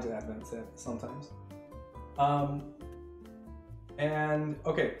 Sometimes, Advent said, sometimes. And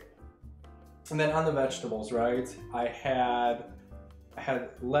okay. And then on the vegetables, right? I had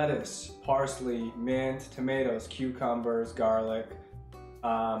lettuce, parsley, mint, tomatoes, cucumbers, garlic,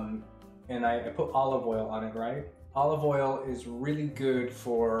 and I put olive oil on it, right? Olive oil is really good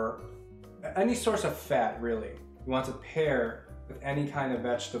for any source of fat, really. You want to pair with any kind of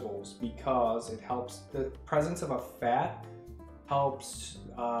vegetables because it helps. The presence of a fat helps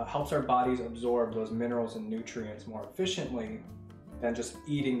our bodies absorb those minerals and nutrients more efficiently than just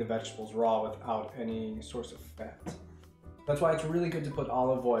eating the vegetables raw without any source of fat. That's why it's really good to put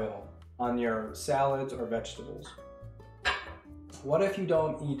olive oil on your salads or vegetables. What if you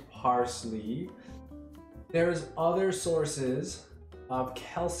don't eat parsley? There's other sources of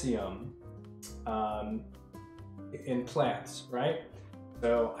calcium in plants, right?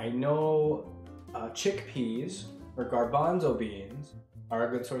 So I know chickpeas or garbanzo beans are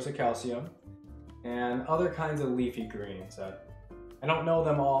a good source of calcium, and other kinds of leafy greens. I don't know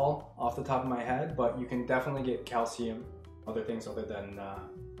them all off the top of my head, but you can definitely get calcium, other things other than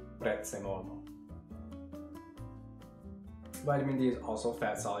prezzemolo. Vitamin D is also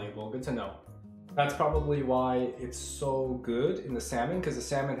fat soluble. Good to know. That's probably why it's so good in the salmon, because the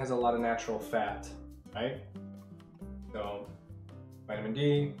salmon has a lot of natural fat, right? So, vitamin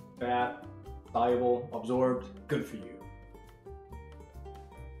D, fat, soluble, absorbed, good for you.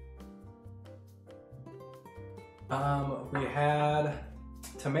 We had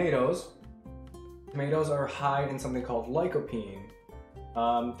tomatoes. Tomatoes are high in something called lycopene.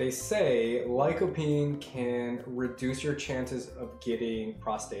 They say lycopene can reduce your chances of getting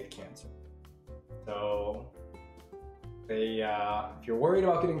prostate cancer. So, if you're worried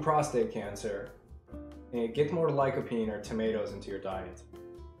about getting prostate cancer, get more lycopene or tomatoes into your diet.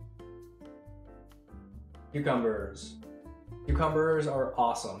 Cucumbers. Cucumbers are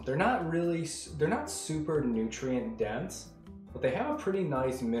awesome. They're not super nutrient dense, but they have a pretty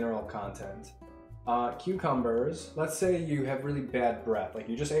nice mineral content. Cucumbers, let's say you have really bad breath, like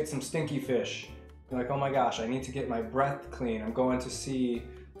you just ate some stinky fish. You're like, oh my gosh, I need to get my breath clean. I'm going to see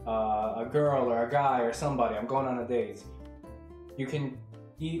a girl or a guy or somebody. I'm going on a date. You can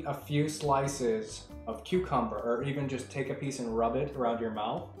eat a few slices of cucumber, or even just take a piece and rub it around your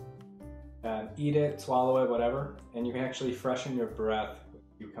mouth and eat it, swallow it, whatever, and you can actually freshen your breath with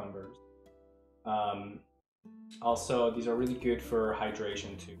cucumbers. Also, these are really good for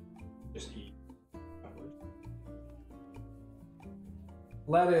hydration too. Just eat cucumbers.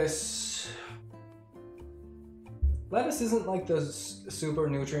 Lettuce. Lettuce isn't like the super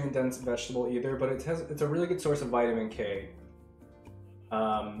nutrient dense vegetable either, but it's a really good source of vitamin K.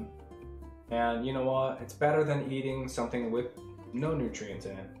 And you know what? It's better than eating something with no nutrients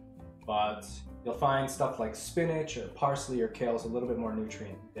in it. But you'll find stuff like spinach or parsley or kale is a little bit more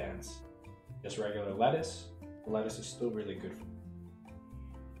nutrient dense. Just regular lettuce. Lettuce is still really good for you.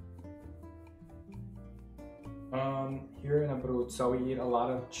 Here in Abruzzo, we eat a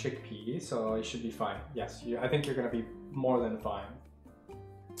lot of chickpeas, so you should be fine. Yes, I think you're gonna be more than fine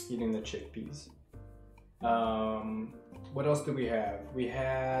eating the chickpeas. What else do we have? We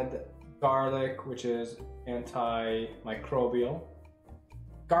had garlic, which is antimicrobial.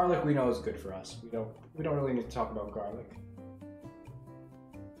 Garlic we know is good for us. We don't really need to talk about garlic.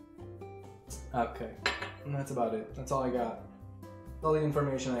 Okay, and that's about it. That's all I got. That's all the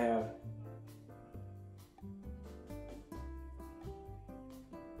information I have.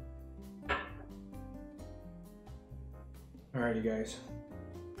 Alrighty guys,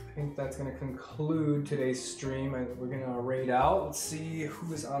 I think that's gonna conclude today's stream. We're gonna raid out. Let's see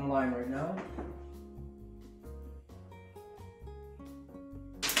who is online right now.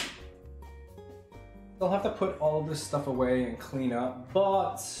 I'll have to put all this stuff away and clean up,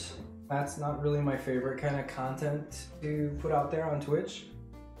 but that's not really my favorite kind of content to put out there on Twitch.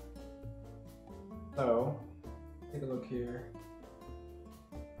 So, take a look here.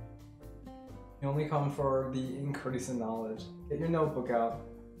 You only come for the increase in knowledge. Get your notebook out.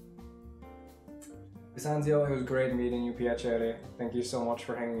 Visanzio, it was great meeting you, piacere. Thank you so much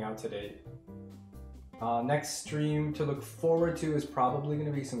for hanging out today. Next stream to look forward to is probably going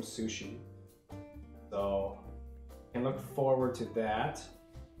to be some sushi. So, you can look forward to that.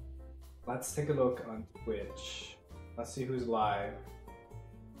 Let's take a look on Twitch. Let's see who's live.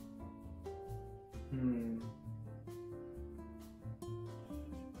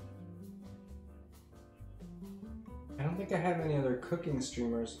 I don't think I have any other cooking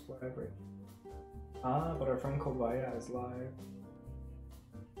streamers, whatever. But our friend Kobaya is live.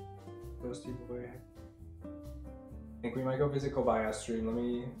 Ghosty boy. I think we might go visit Kobaya's stream. Let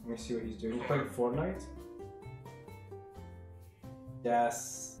me see what he's doing. He's playing Fortnite?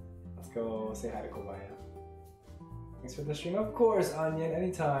 Yes. Let's go say hi to Kobaya. Thanks for the stream. Of course, Onion,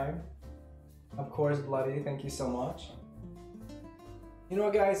 anytime. Of course, Bloody, thank you so much. You know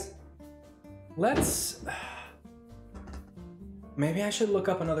what, guys? Maybe I should look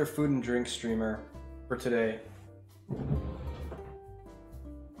up another food and drink streamer for today.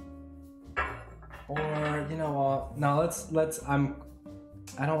 Or, you know what? No,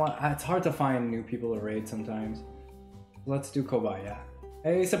 I don't want, it's hard to find new people to raid sometimes. Let's do Kobaya.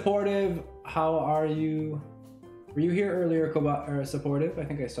 Hey, Supportive, how are you? Were you here earlier, Supportive? I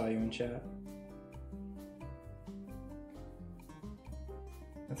think I saw you in chat.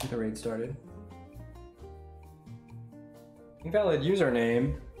 I think the raid started. Invalid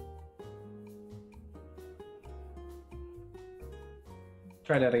username.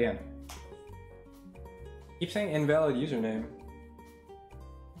 Try that again. Keep saying invalid username.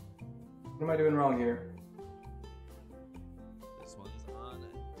 What am I doing wrong here? This one's on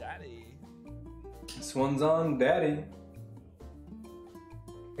Daddy. This one's on Daddy.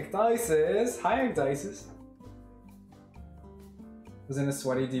 Ecdysis. Hi, Ecdysis. was in a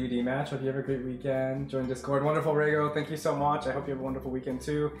sweaty DVD match. Hope you have a great weekend. Join Discord. Wonderful, Rego. Thank you so much. I hope you have a wonderful weekend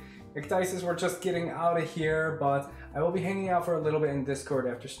too. Ecdysis, we're just getting out of here, but I will be hanging out for a little bit in Discord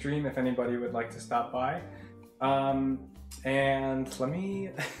after stream if anybody would like to stop by. And let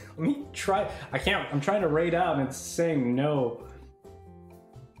me try. I can't. I'm trying to raid out and it's saying no.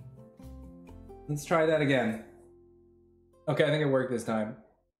 Let's try that again. Okay, I think it worked this time.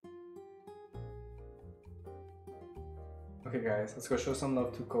 Okay, guys, let's go show some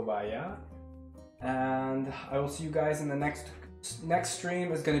love to Kobaya, and I will see you guys in the next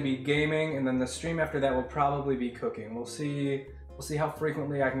stream. Is going to be gaming, and then the stream after that will probably be cooking. We'll see how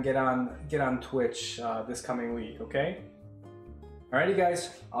frequently I can get on Twitch this coming week. Okay. Alrighty, guys,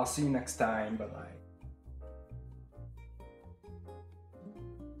 I'll see you next time. Bye bye.